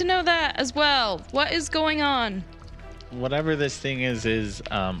like to know that as well. What is going on? Whatever this thing is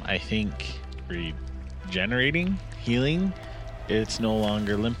I think regenerating, healing. It's no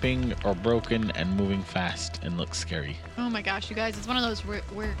longer limping or broken and moving fast and looks scary. Oh my gosh, you guys, it's one of those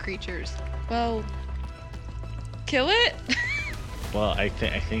weird creatures. Well, kill it? Well, I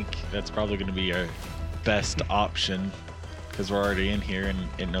think that's probably going to be our best option because we're already in here and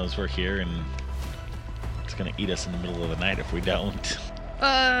it knows we're here and it's going to eat us in the middle of the night if we don't.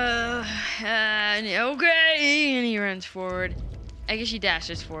 Okay. And he runs forward. I guess he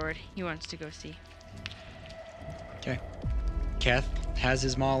dashes forward. He wants to go see. Okay. Keth has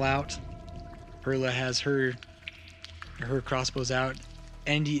his maul out. Perla has her crossbows out.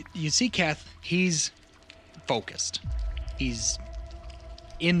 And you see Keth, he's focused. He's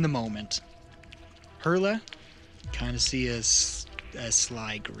in the moment. Perla kind of see a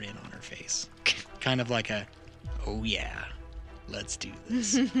sly grin on her face. Kind of like a, oh yeah, let's do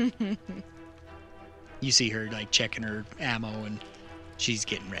this. You see her like checking her ammo and she's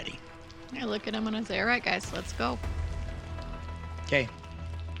getting ready. I look at him and I say, all right, guys, let's go. Okay.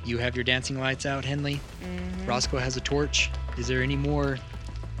 You have your dancing lights out, Henley. Roscoe has a torch. Is there any more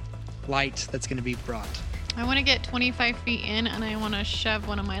light that's going to be brought? I want to get 25 feet in and I want to shove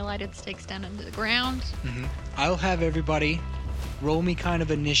one of my lighted stakes down into the ground. I'll have everybody roll me kind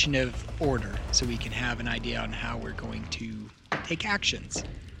of initiative order so we can have an idea on how we're going to take actions.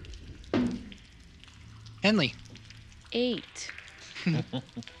 Henley. 8.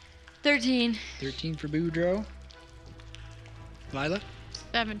 13. 13 for Boudreaux. Lila.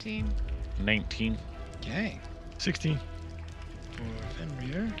 17. 19. Okay. 16. For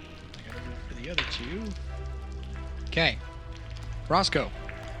Fenrir. I gotta go for the other two. Okay. Roscoe.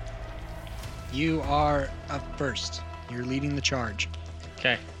 You are up first. You're leading the charge.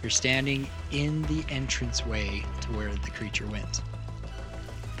 Okay. You're standing in the entranceway to where the creature went.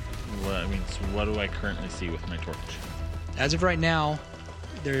 Well, I mean, so what do I currently see with my torch? As of right now,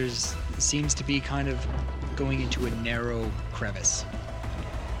 seems to be kind of going into a narrow crevice.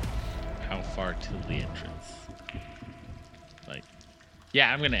 How far to the entrance? Like,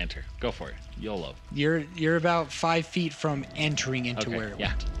 yeah, I'm gonna enter. Go for it. YOLO. You're about 5 feet from entering into Okay, where it yeah.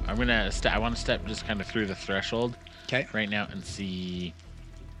 went. I'm gonna. I want to step just kind of through the threshold. Okay. Right now and see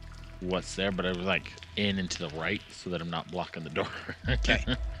what's there, but I was like into the right so that I'm not blocking the door. Okay.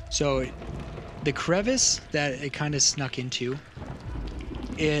 So the crevice that it kind of snuck into,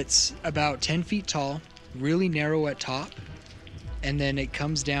 it's about 10 feet tall, really narrow at top, and then it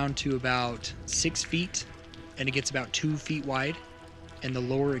comes down to about 6 feet, and it gets about 2 feet wide, and the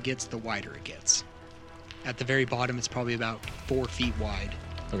lower it gets, the wider it gets. At the very bottom, it's probably about 4 feet wide.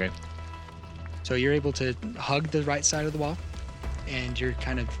 Okay. So you're able to hug the right side of the wall, and you're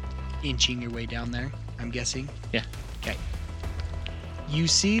kind of inching your way down there, I'm guessing. Yeah. Okay. You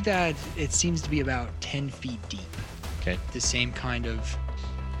see that it seems to be about 10 feet deep. Okay. The same kind of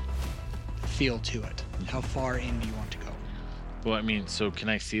feel to it. How far in do you want to go? Well, I mean, so can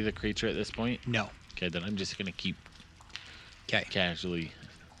I see the creature at this point? No. Okay, then I'm just gonna keep Okay. casually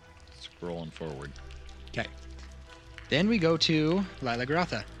scrolling forward. Okay. Then we go to Lila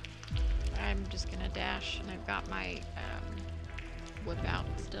Garotha. I'm just going to dash and I've got my whip out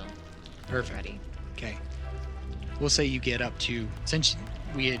still. Perfect. Ready. Okay. We'll say you get up to, since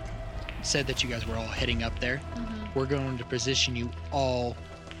we had said that you guys were all heading up there, we're going to position you all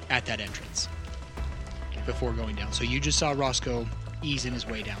at that entrance before going down. So you just saw Roscoe easing his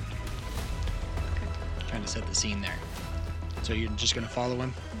way down. Trying to set the scene there. So you're just going to follow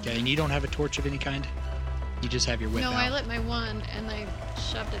him? Okay, and you don't have a torch of any kind? You just have your whip No, out? I lit my one and I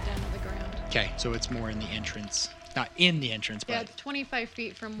shoved it down to the ground. Okay, so it's more in the entrance. Not in the entrance, Yeah, but... it's 25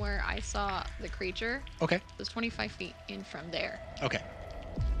 feet from where I saw the creature. Okay, So it's 25 feet in from there. okay.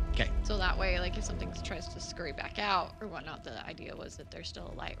 Okay, So that way, like if something tries to scurry back out or whatnot, the idea was that there's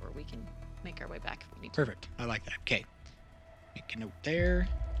still a light where we can make our way back if we need to. perfect. I like that. Okay. Make a note there.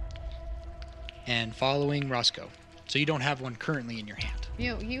 And following Roscoe. So you don't have one currently in your hand.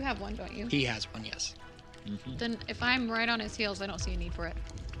 You have one, don't you? He has one, yes. Mm-hmm. Then if I'm right on his heels, I don't see a need for it.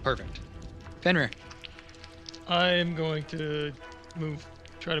 Perfect. Fenrir. I am going to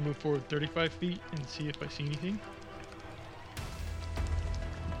try to move forward 35 feet and see if I see anything.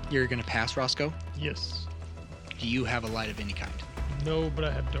 You're going to pass Roscoe. Yes. Do you have a light of any kind? No, but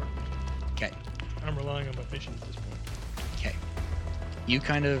I have dark vision. Okay. I'm relying on my vision at this point. Okay. You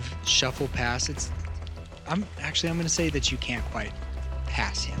kind of shuffle past. I'm going to say that you can't quite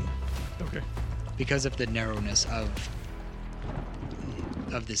pass him Okay. because of the narrowness of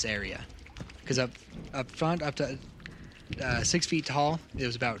this area. Because up front, up to 6 feet tall, there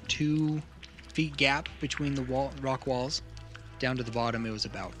was about 2 feet gap between the rock walls. Down to the bottom, it was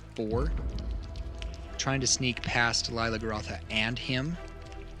about 4. Trying to sneak past Lila Garotha and him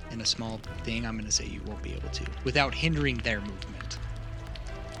in a small thing, I'm going to say you won't be able to without hindering their movement.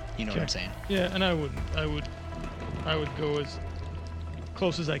 You know what I'm saying? Yeah, and I would go as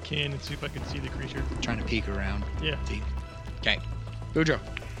close as I can and see if I can see the creature. Trying to peek around. Yeah. See. Okay. Boudreaux.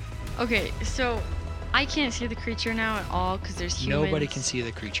 Okay, so I can't see the creature now at all because there's humans. Nobody can see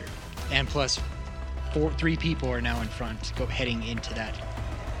the creature. And plus, 3 people are now in front, heading into that.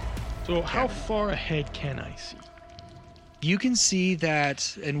 So how far ahead can I see? You can see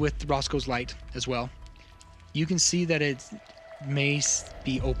that, and with Roscoe's light as well, you can see that it may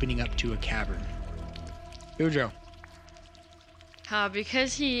be opening up to a cavern. Boudreaux.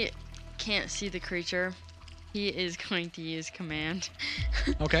 Because he can't see the creature, he is going to use command.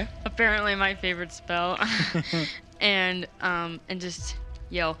 Okay. Apparently my favorite spell. and just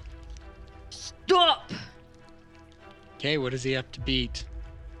yell, "Stop!" Okay, what does he have to beat?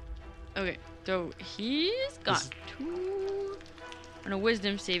 Okay, so he's got 2 on a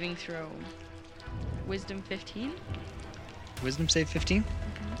wisdom saving throw. Wisdom 15? Wisdom save 15?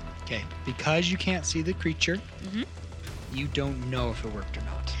 Okay, because you can't see the creature, you don't know if it worked or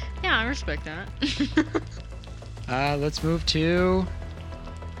not. Yeah, I respect that. Let's move to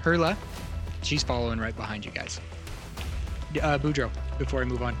Hurla. She's following right behind you guys. Boudreaux, before I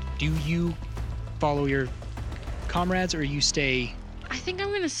move on, do you follow your comrades or you stay? I think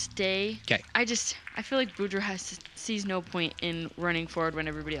I'm gonna stay. Okay. I feel like Boudreaux sees no point in running forward when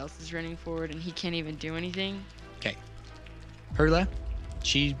everybody else is running forward and he can't even do anything. Okay. Hurla,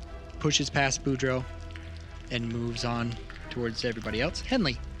 she pushes past Boudreaux and moves on towards everybody else.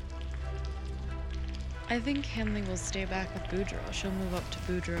 Henley. I think Henley will stay back with Boudreaux. She'll move up to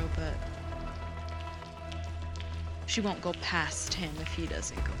Boudreaux, but she won't go past him if he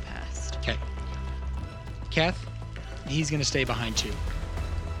doesn't go past. Okay. Kath, he's going to stay behind too.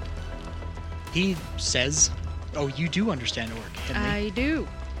 He says, oh, you do understand Orc, Henry. I do.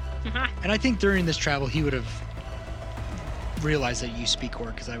 And I think during this travel, he would have realized that you speak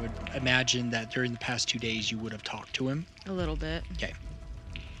Orc, because I would imagine that during the past 2 days, you would have talked to him. A little bit. Okay.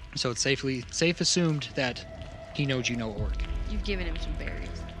 So it's safe assumed that he knows you know Orc. You've given him some berries.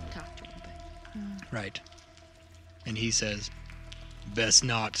 Talk to him. But... Right. And he says, best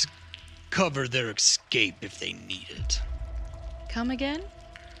not cover their escape if they need it. Come again?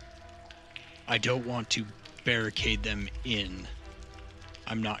 I don't want to barricade them in.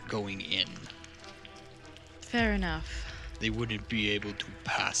 I'm not going in. Fair enough. They wouldn't be able to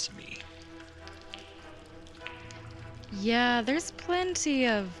pass me. Yeah, there's plenty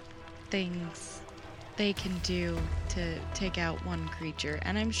of things they can do to take out one creature.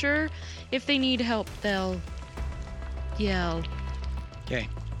 And I'm sure if they need help, they'll yell. Okay.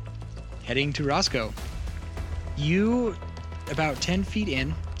 Heading to Roscoe. You, about 10 feet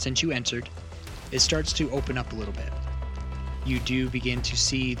in, since you entered, it starts to open up a little bit. You do begin to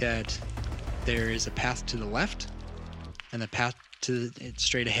see that there is a path to the left and the path it's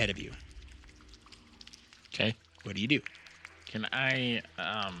straight ahead of you. Okay. What do you do? Can I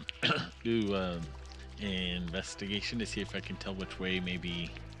do an investigation to see if I can tell which way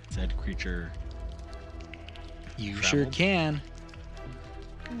maybe said creature You traveled? sure can.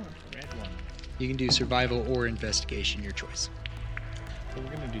 Red one. You can do survival or investigation, your choice. So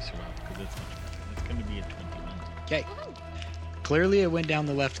we're gonna do survival because that's much better. That's gonna be a 21. Okay. Clearly it went down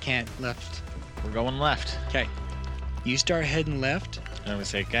the left. We're going left. Okay. You start heading left. I'm gonna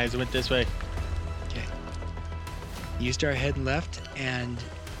say, guys, it went this way. Okay. You start heading left, and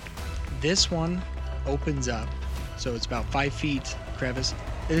this one opens up. So it's about 5 feet crevice.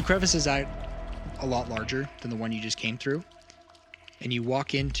 The crevice is a lot larger than the one you just came through. And you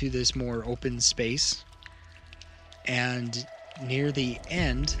walk into this more open space. And near the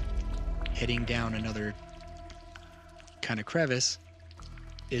end, heading down another kind of crevice,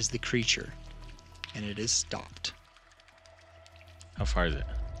 is the creature. And it is stopped. How far is it?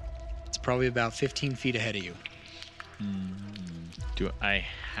 It's probably about 15 feet ahead of you. Do I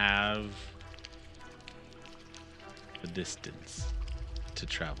have the distance to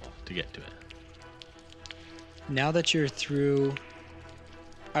travel to get to it? Now that you're through,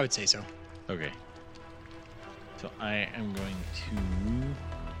 I would say so. Okay. So I am going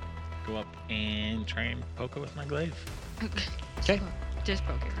to go up and try and poke it with my glaive. Okay. Just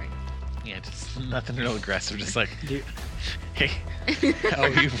poke it, right? Yeah, just nothing real aggressive. Just like, Do- hey, are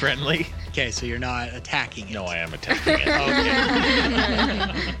you friendly? Okay, so you're not attacking it. No, I am attacking it.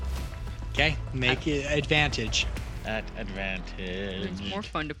 Okay. Okay, make it advantage. At advantage. It's more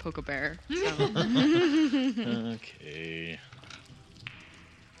fun to poke a bear. So. Okay.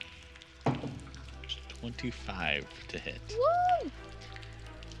 25 to hit. Woo!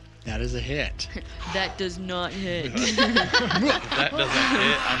 That is a hit. That does not hit. If that doesn't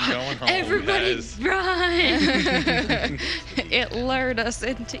hit, I'm going home. Everybody guys. run! It lured us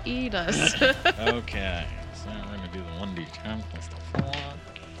in to eat us. Okay, so we're gonna do the 1d10 plus the 4.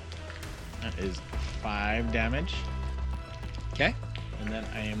 That is 5 damage. Okay. And then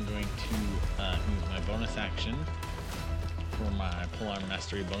I am going to use my bonus action for my Polearm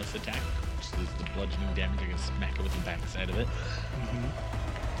Mastery bonus attack, which is the bludgeoning damage. I can smack it with the backside of it.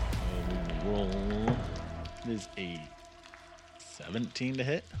 So we'll roll. It is a 17 to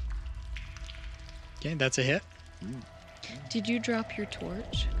hit. Okay, that's a hit. Did you drop your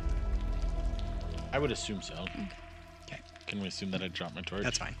torch? I would assume so. Okay. Can we assume that I dropped my torch?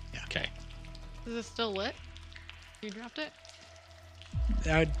 That's fine. Yeah. Okay. Is it still lit? You dropped it?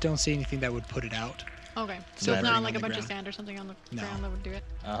 I don't see anything that would put it out. Okay. Still So it's burning not on like the a bunch of ground. sand or something on the No. ground that would do it?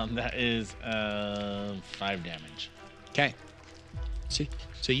 That is 5 damage. Okay.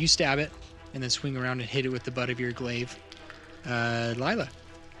 So you stab it and then swing around and hit it with the butt of your glaive. Lila,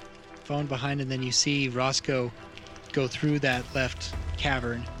 falling behind, and then you see Roscoe go through that left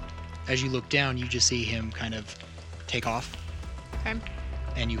cavern. As you look down, you just see him kind of take off, Okay.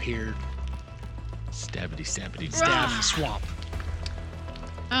 and you hear Stabbity, stabbity, stab swamp.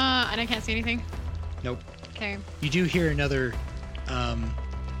 And I can't see anything? Nope. Okay. You do hear another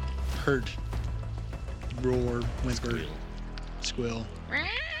hurt roar, whimper, squeal.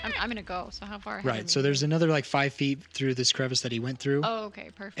 I'm gonna go, so how far ahead of Right. me So is there's it? another like 5 feet through this crevice that he went through. Oh, okay,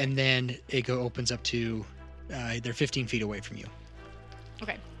 perfect. And then it opens up to they're 15 feet away from you.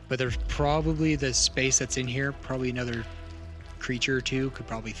 Okay. But there's probably the space that's in here, probably another creature or two could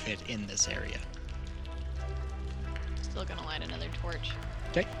probably fit in this area. Still gonna light another torch.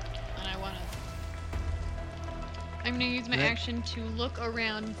 Okay. And I'm gonna use my Right. action to look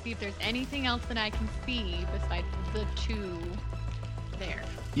around and see if there's anything else that I can see besides the two there.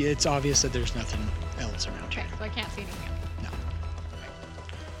 Yeah, it's obvious that there's nothing else around Okay, here. so I can't see anything else. No.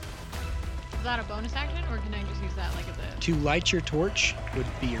 Is that a bonus action, or can I just use that like as a To light your torch would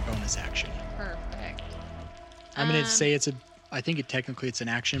be your bonus action. perfect? I'm going to say I think technically it's an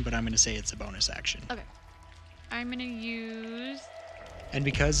action, but I'm going to say it's a bonus action. Okay. I'm gonna use. And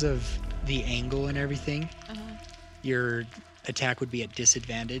because of the angle and everything, Uh, your attack would be at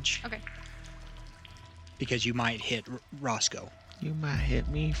disadvantage okay. because you might hit Roscoe You might hit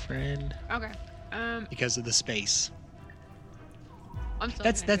me, friend. Okay. because of the space. I'm still.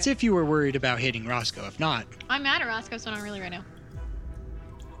 That's gonna do it. if you were worried about hitting Roscoe. If not, I'm mad at Roscoe, so not really right now.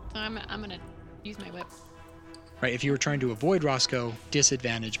 So I'm gonna use my whip. right? If you were trying to avoid Roscoe,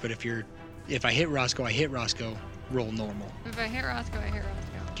 disadvantage. But if I hit Roscoe, roll normal. If I hit Roscoe, I hit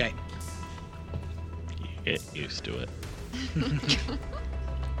Roscoe. Okay. Get used to it.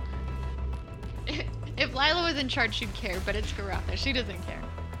 If Lila was in charge, she'd care, but it's Karatha. She doesn't care.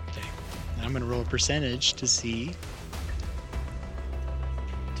 Okay. And I'm gonna roll a percentage to see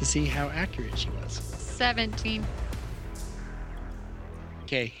how accurate she was. 17.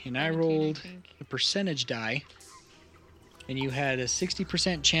 Okay, and I 17, rolled think. a percentage die, and you had a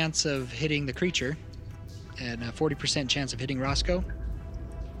 60% chance of hitting the creature, and a 40% chance of hitting Roscoe,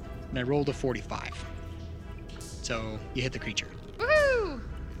 and I rolled a 45. So you hit the creature. Woohoo!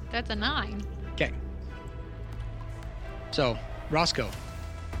 That's a 9. Okay. So, Roscoe,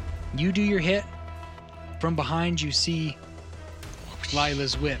 you do your hit. From behind, you see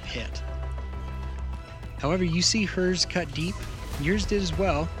Lila's whip hit. However, you see hers cut deep. Yours did as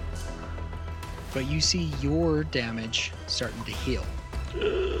well. But you see your damage starting to heal.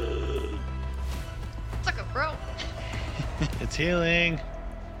 Suck it, bro. It's healing.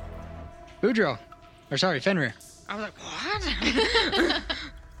 Boudreaux. Or sorry, Fenrir. I was like, what?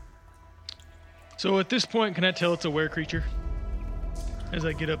 So at this point, can I tell it's a were creature? As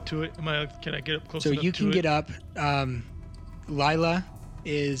I get up to it, can I get up close So enough you to can it? get up. Lila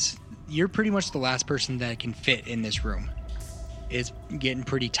you're pretty much the last person that can fit in this room. It's getting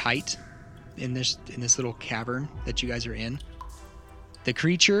pretty tight in this little cavern that you guys are in. The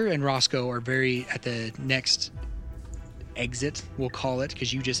creature and Roscoe are very at the next exit, we'll call it,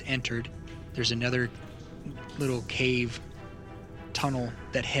 because you just entered. There's another little cave tunnel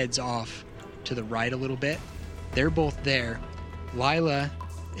that heads off to the right a little bit. They're both there. Lila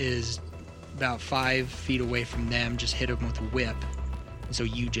is about 5 feet away from them, just hit them with a whip. And so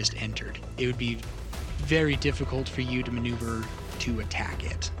you just entered. It would be very difficult for you to maneuver to attack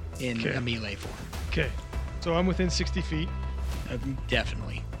it in a melee form. Okay. So I'm within 60 feet.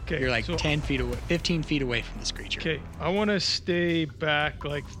 Definitely. Okay. You're like so 10 feet away, 15 feet away from this creature. Okay. I want to stay back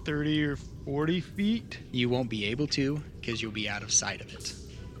like 30 or 40 feet. You won't be able to because you'll be out of sight of it.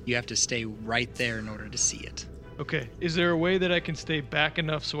 You have to stay right there in order to see it. Okay. Is there a way that I can stay back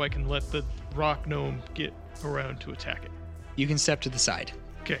enough so I can let the rock gnome get around to attack it? You can step to the side.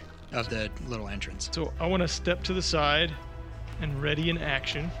 Okay. Of the little entrance. So I want to step to the side and ready an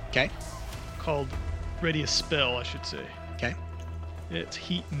action. Okay. Called ready a spell, I should say. Okay. It's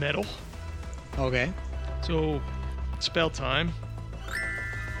heat metal. Okay. So spell time.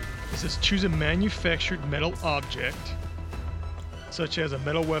 It says choose a manufactured metal object, such as a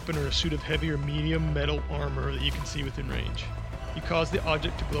metal weapon or a suit of heavy or medium metal armor that you can see within range. You cause the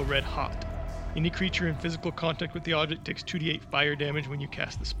object to glow red hot. Any creature in physical contact with the object takes 2d8 fire damage when you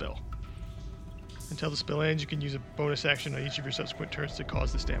cast the spell. Until the spell ends, you can use a bonus action on each of your subsequent turns to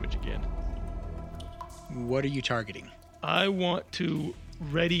cause this damage again. What are you targeting? I want to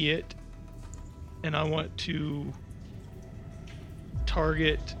ready it, and I want to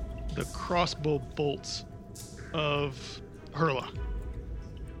target the crossbow bolts of Hurla.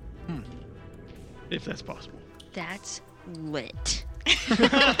 If that's possible. That's lit.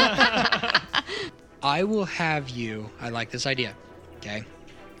 I will have you, I like this idea, okay?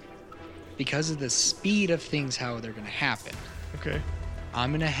 Because of the speed of things, how they're going to happen. Okay.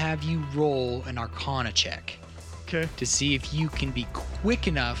 I'm going to have you roll an Arcana check. Okay. To see if you can be quick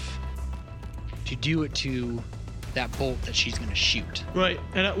enough to do it to that bolt that she's going to shoot. Right.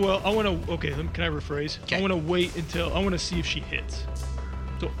 And I want to, okay, can I rephrase? Okay. I want to wait until, I want to see if she hits.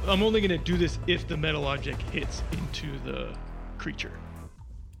 So I'm only going to do this if the metal object hits into the creature.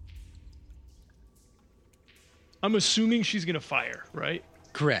 I'm assuming she's going to fire, right?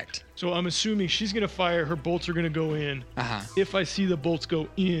 Correct. So I'm assuming she's going to fire, her bolts are going to go in. Uh-huh. If I see the bolts go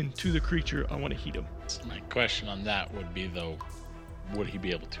into the creature, I want to heat them. So my question on that would be, though, would he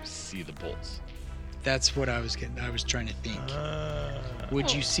be able to see the bolts? That's what I was trying to think.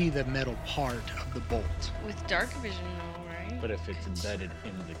 Would you see the metal part of the bolt? With dark vision, though, right? But if it's embedded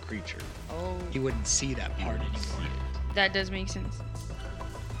in the creature, Oh, You wouldn't see that part wouldn't anymore. see it. that does make sense.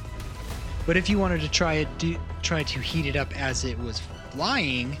 But if you wanted to try to heat it up as it was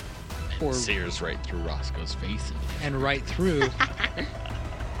flying, or sears right through Roscoe's face. and right through,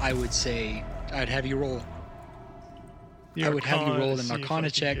 I would say I'd have you roll. The I would have you Arcana roll to an see if I Arcana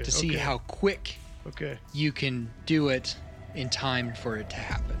can check get- to see okay. how quick Okay. you can do it in time for it to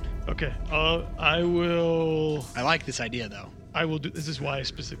happen. Okay. I will. I like this idea though. I will do. This is why I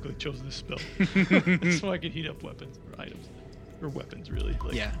specifically chose this spell. So I can heat up weapons or items, or weapons really.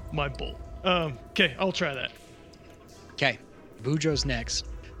 Like Yeah. My bolt. Okay. I'll try that. Okay, Boudreaux's next.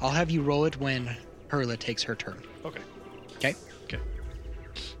 I'll have you roll it when Hurla takes her turn. Okay. Okay? Okay.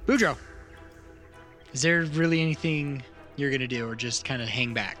 Boudreaux, is there really anything you're going to do or just kind of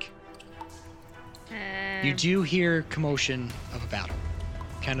hang back? You do hear commotion of a battle.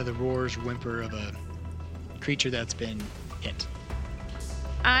 Kind of the roars, whimper of a creature that's been hit.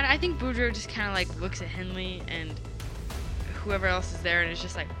 I think Boudreaux just kind of like looks at Henley and whoever else is there, and it's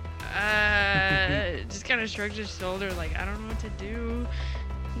just like, just kind of shrugs his shoulder, like, I don't know what to do.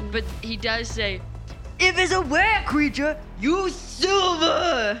 But he does say, if it's a were creature, use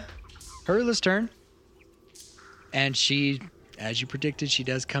silver. Hurla's turn. And she, as you predicted, she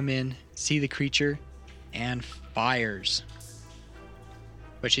does come in, see the creature, and fires.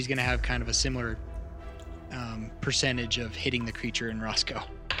 But she's going to have kind of a similar percentage of hitting the creature in Roscoe.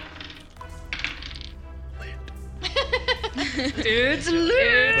 It's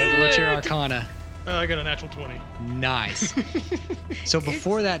lit. What's your Arcana? I got a natural 20. Nice. So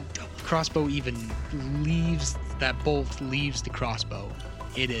before that crossbow even leaves, that bolt leaves the crossbow,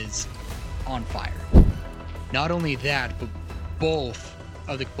 it is on fire. Not only that, but both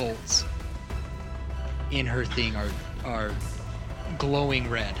of the bolts in her thing are glowing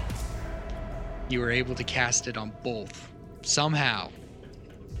red. You were able to cast it on both somehow,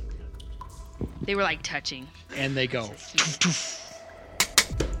 They were like touching. and they go.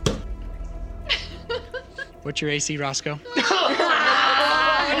 What's your AC, Roscoe? Oh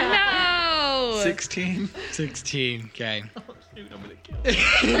no! 16. 16. Okay. Dude, I'm gonna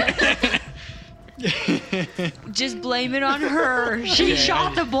kill. Just blame it on her. She Okay,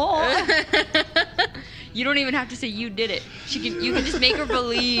 shot the ball. You don't even have to say you did it. You can just make her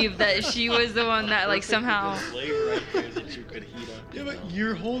believe that she was the one that like somehow. Flavor right there that you could heat up. Yeah, but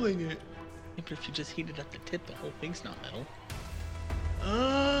you're holding it. Yeah, but if you just heat it up the tip, the whole thing's not metal.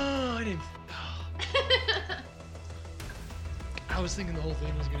 Oh, I didn't. I was thinking the whole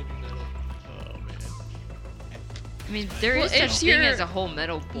thing was gonna be metal. Oh man. I mean, there is Well, such if thing you're- as a whole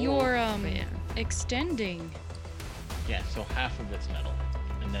metal bowl. You're but yeah. extending. Yeah, so half of it's metal,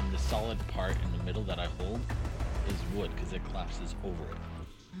 and then the solid part in the middle that I hold is wood because it collapses over it.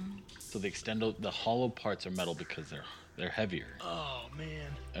 So the hollow parts are metal because they're heavier Oh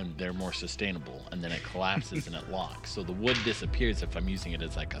man. and they're more sustainable, and then it collapses and it locks. So the wood disappears if I'm using it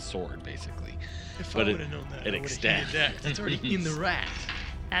as like a sword, basically. If But I it- would have known that, it I would have extends. that. It's already in the rack.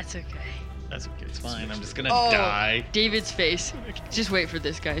 That's okay. That's okay. It's fine. I'm just gonna Oh. die. David's face. Just wait for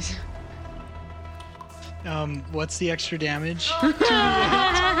this, guys. What's the extra damage?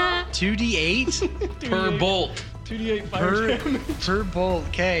 2d8 Per bolt. 2d8 fire damage. per bolt.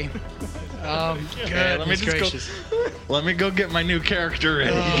 Okay. Okay, let me just gracious. Let me go get my new character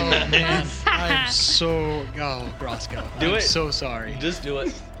ready. Oh man, I'm so Roscoe. Do I'm it. so sorry. Just do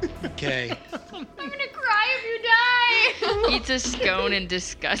it. Okay. I'm gonna cry if you die. Eats a scone in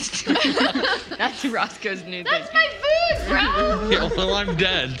disgust. That's Roscoe's new thing. That's my food, bro. Yeah, well, I'm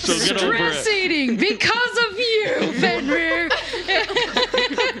dead, so get over Stress it. eating because of you, Fenrir.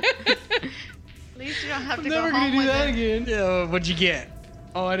 At least you don't have to Never go gonna home do with that it. again. What'd you get?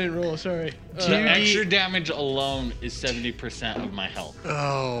 Oh, I didn't roll. Sorry. The 2d extra damage alone is 70% of my health.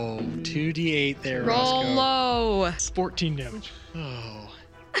 Oh, 2d8 there, Roll Roscoe. low. 14 damage. Oh.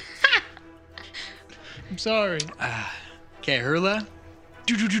 I'm sorry. Okay, Hurla.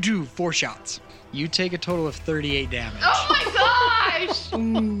 4 shots. You take a total of 38 damage Oh my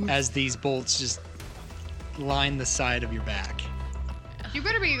gosh! as these bolts just line the side of your back. You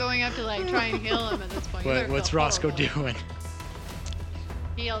better be going up to like try and heal him at this point. You better What's feel Roscoe horrible. doing?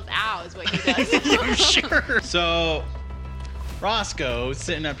 Heals ow is what he does. I'm sure. So, Roscoe's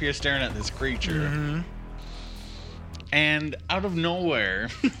sitting up here staring at this creature, Mhm. and out of nowhere,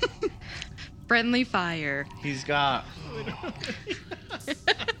 Friendly fire. he's got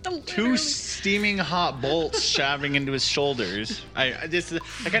 2 steaming hot bolts shoving into his shoulders. I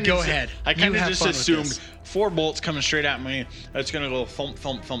kind of Go ahead. I kind You of have just fun with assumed this. 4 bolts coming straight at me. It's gonna go thump,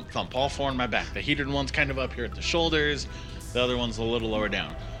 thump, thump, thump, all 4 in my back. The heated one's kind of up here at the shoulders. The other one's a little lower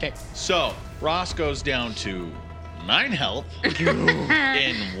down. Okay. So Roscoe's down to 9 health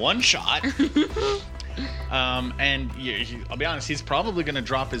in 1 shot. And I'll be honest, he's probably gonna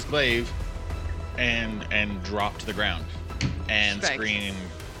drop his glaive and drop to the ground and Respect. scream,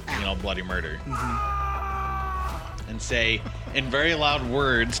 bloody murder. And say in very loud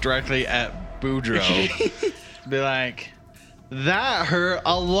words directly at Boudreaux, be like, "That hurt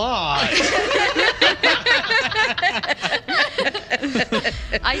a lot."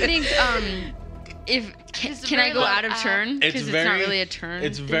 I think if can I very go low- out of turn It's because it's very not really a turn.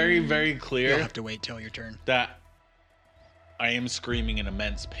 It's very, very clear You'll have to wait till your turn. that I am screaming in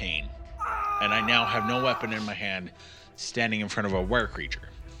immense pain, and I now have no weapon in my hand, standing in front of a were creature.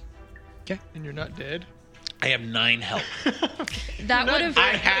 And you're not dead? I have 9 health. That would have I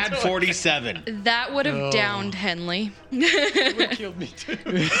had 47. that would have Oh. downed Henley. It would have killed me too.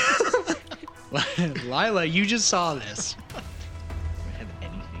 Lila, you just saw this. Do I have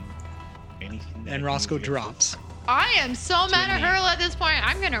anything that I And can Roscoe use against drops. I am so mad at me. Hurla at this point.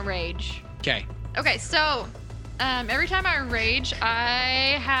 I'm gonna rage. Okay. Okay, so every time I rage,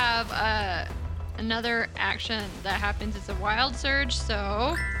 I have another action that happens. It's a wild surge,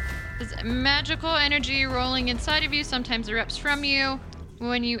 so there's magical energy rolling inside of you, sometimes erupts from you.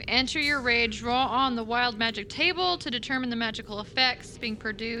 When you enter your rage, roll on the wild magic table to determine the magical effects being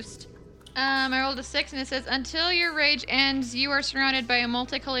produced. I rolled a 6 and it says, until your rage ends, you are surrounded by a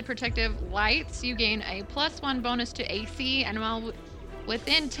multicolored protective lights. You gain a +1 bonus to AC, and while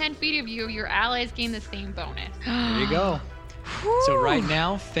within 10 feet of you, your allies gain the same bonus. There you go. So right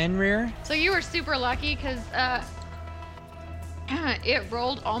now, Fenrir. So you were super lucky because it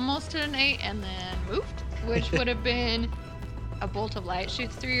rolled almost to an 8 and then moved, which would have been a bolt of light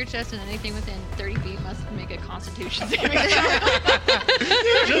shoots through your chest, and anything within 30 feet must make a Constitution saving throw.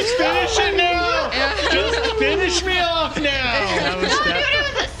 Just finish it now! Just finish me off now! That was Even if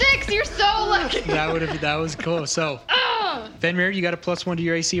it was a 6, you're so lucky. that was close. So Fenrir, you got a +1 to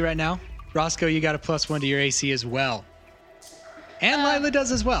your AC right now. Roscoe, you got a +1 to your AC as well. And Lila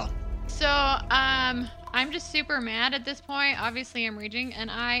does as well. So, I'm just super mad at this point. Obviously, I'm raging,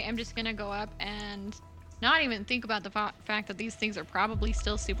 and I am just gonna go up and not even think about the fact that these things are probably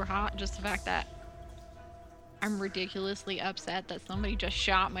still super hot. Just the fact that I'm ridiculously upset that somebody just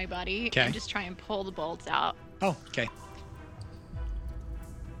shot my buddy. Okay. And just try and pull the bolts out. Oh, okay.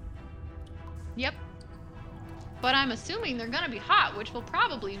 Yep. But I'm assuming they're gonna be hot, which will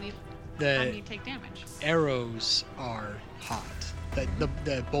probably have me The take damage. arrows are hot.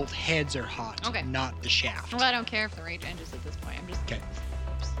 The bolt heads are hot, Okay. not the shaft. Well, I don't care if the rage ended at this point. I'm just Okay.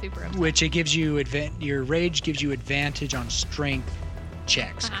 super upset. Which it gives you your rage gives you advantage on strength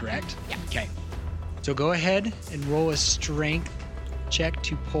checks, Uh-huh. correct? Yeah. Okay. So go ahead and roll a strength check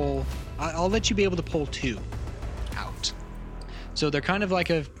to pull. I'll let you be able to pull 2 out. So they're kind of like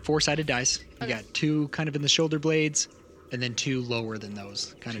a 4-sided dice. You Okay. got 2 kind of in the shoulder blades, and then 2 lower than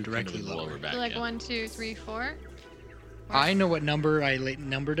those, kind of directly lower. back. So like 1, 2, 3, 4. I know what number I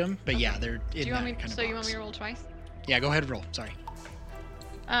numbered them, but yeah, they're in Do you that want me? kind of So you want box. me to roll twice? Yeah, go ahead and roll. Sorry.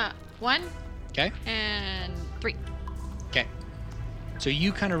 1 Okay. and 3. Okay. So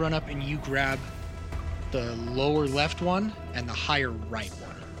you kind of run up and you grab the lower left one and the higher right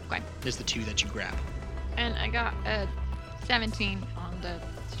one. Okay. There's the 2 that you grab. And I got a 17 on the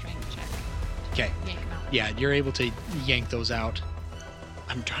strength check. Okay. Yank 'em out. Yeah, you're able to yank those out.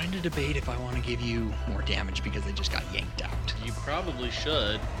 I'm trying to debate if I want to give you more damage because they just got yanked out. You probably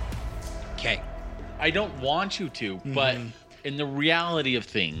should. Okay. I don't want you to, but Mhm. in the reality of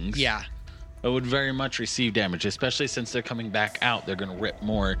things, Yeah. I would very much receive damage, especially since they're coming back out. They're going to rip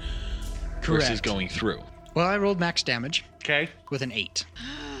more versus Correct. going through. Well, I rolled max damage Okay. with an 8.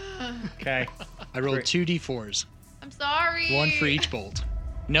 Okay. I rolled Great. 2 d4s, I'm sorry. 1 for each bolt.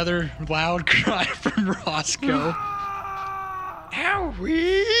 Another loud cry from Roscoe.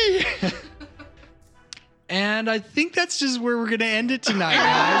 Owie! And I think that's just where we're gonna end it tonight,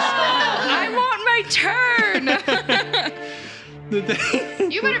 guys. I want my turn.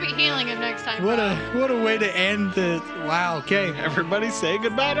 You better be healing him next time. what bro. a way to end the wow. Okay. Everybody say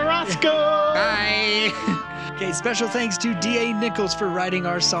goodbye to Roscoe. Bye. Okay, special thanks to D.A. Nichols for writing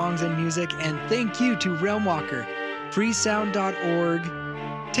our songs and music, and thank you to Realmwalker, freesound.org,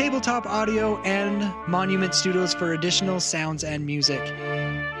 Tabletop Audio, and Monument Studios for additional sounds and music.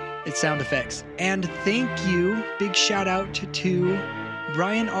 It's sound effects. And thank you, big shout out to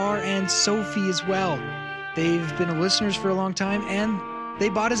Brian R. and Sophie as well. They've been listeners for a long time, and they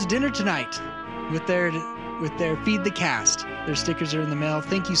bought us dinner tonight with their Feed the Cast. Their stickers are in the mail.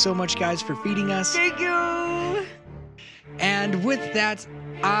 Thank you so much, guys, for feeding us. Thank you. And with that,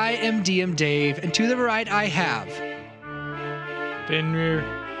 I am DM Dave, and to the right I have Fenrir.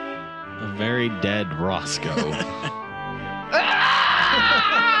 A very dead Roscoe.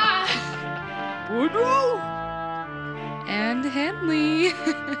 And Henley.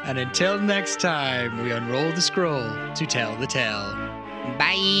 and until next time, we unroll the scroll to tell the tale.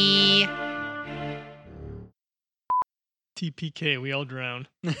 Bye. TPK, we all drown.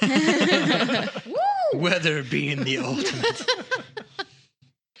 Weather being the ultimate.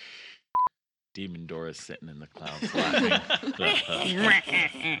 Demon Dora's sitting in the clouds laughing.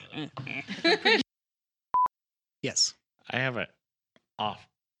 Yes. I have a off.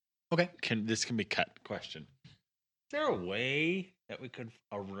 Okay. This can be cut question. Is there a way that we could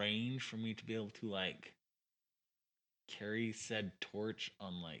arrange for me to be able to like carry said torch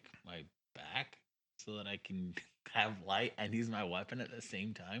on like my back so that I can have light and use my weapon at the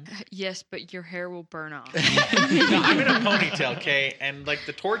same time? Yes, but your hair will burn off. No, I'm in a ponytail, okay? And like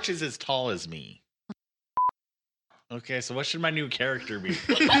the torch is as tall as me. Okay, so what should my new character be?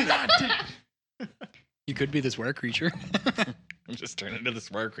 You could be this were creature. I'm just turning into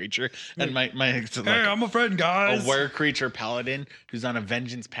this were creature. And my it's like I'm a friend, a guys. were creature paladin who's on a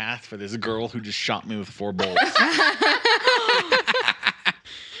vengeance path for this girl who just shot me with 4 bolts.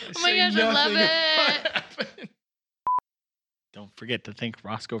 Oh my gosh, I love it. Don't forget to thank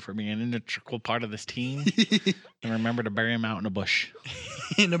Roscoe for being an integral part of this team. And remember to bury him out in a bush.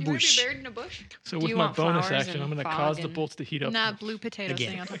 In a You wanna be bush. buried in a bush? So Do with you my want bonus flowers action, I'm and going to fog cause the and- bolts to heat up. Nah, blue potato Again.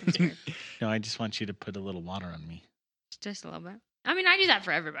 sitting on top of the No, I just want you to put a little water on me. Just a little bit. I mean, I do that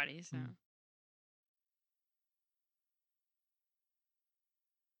for everybody. So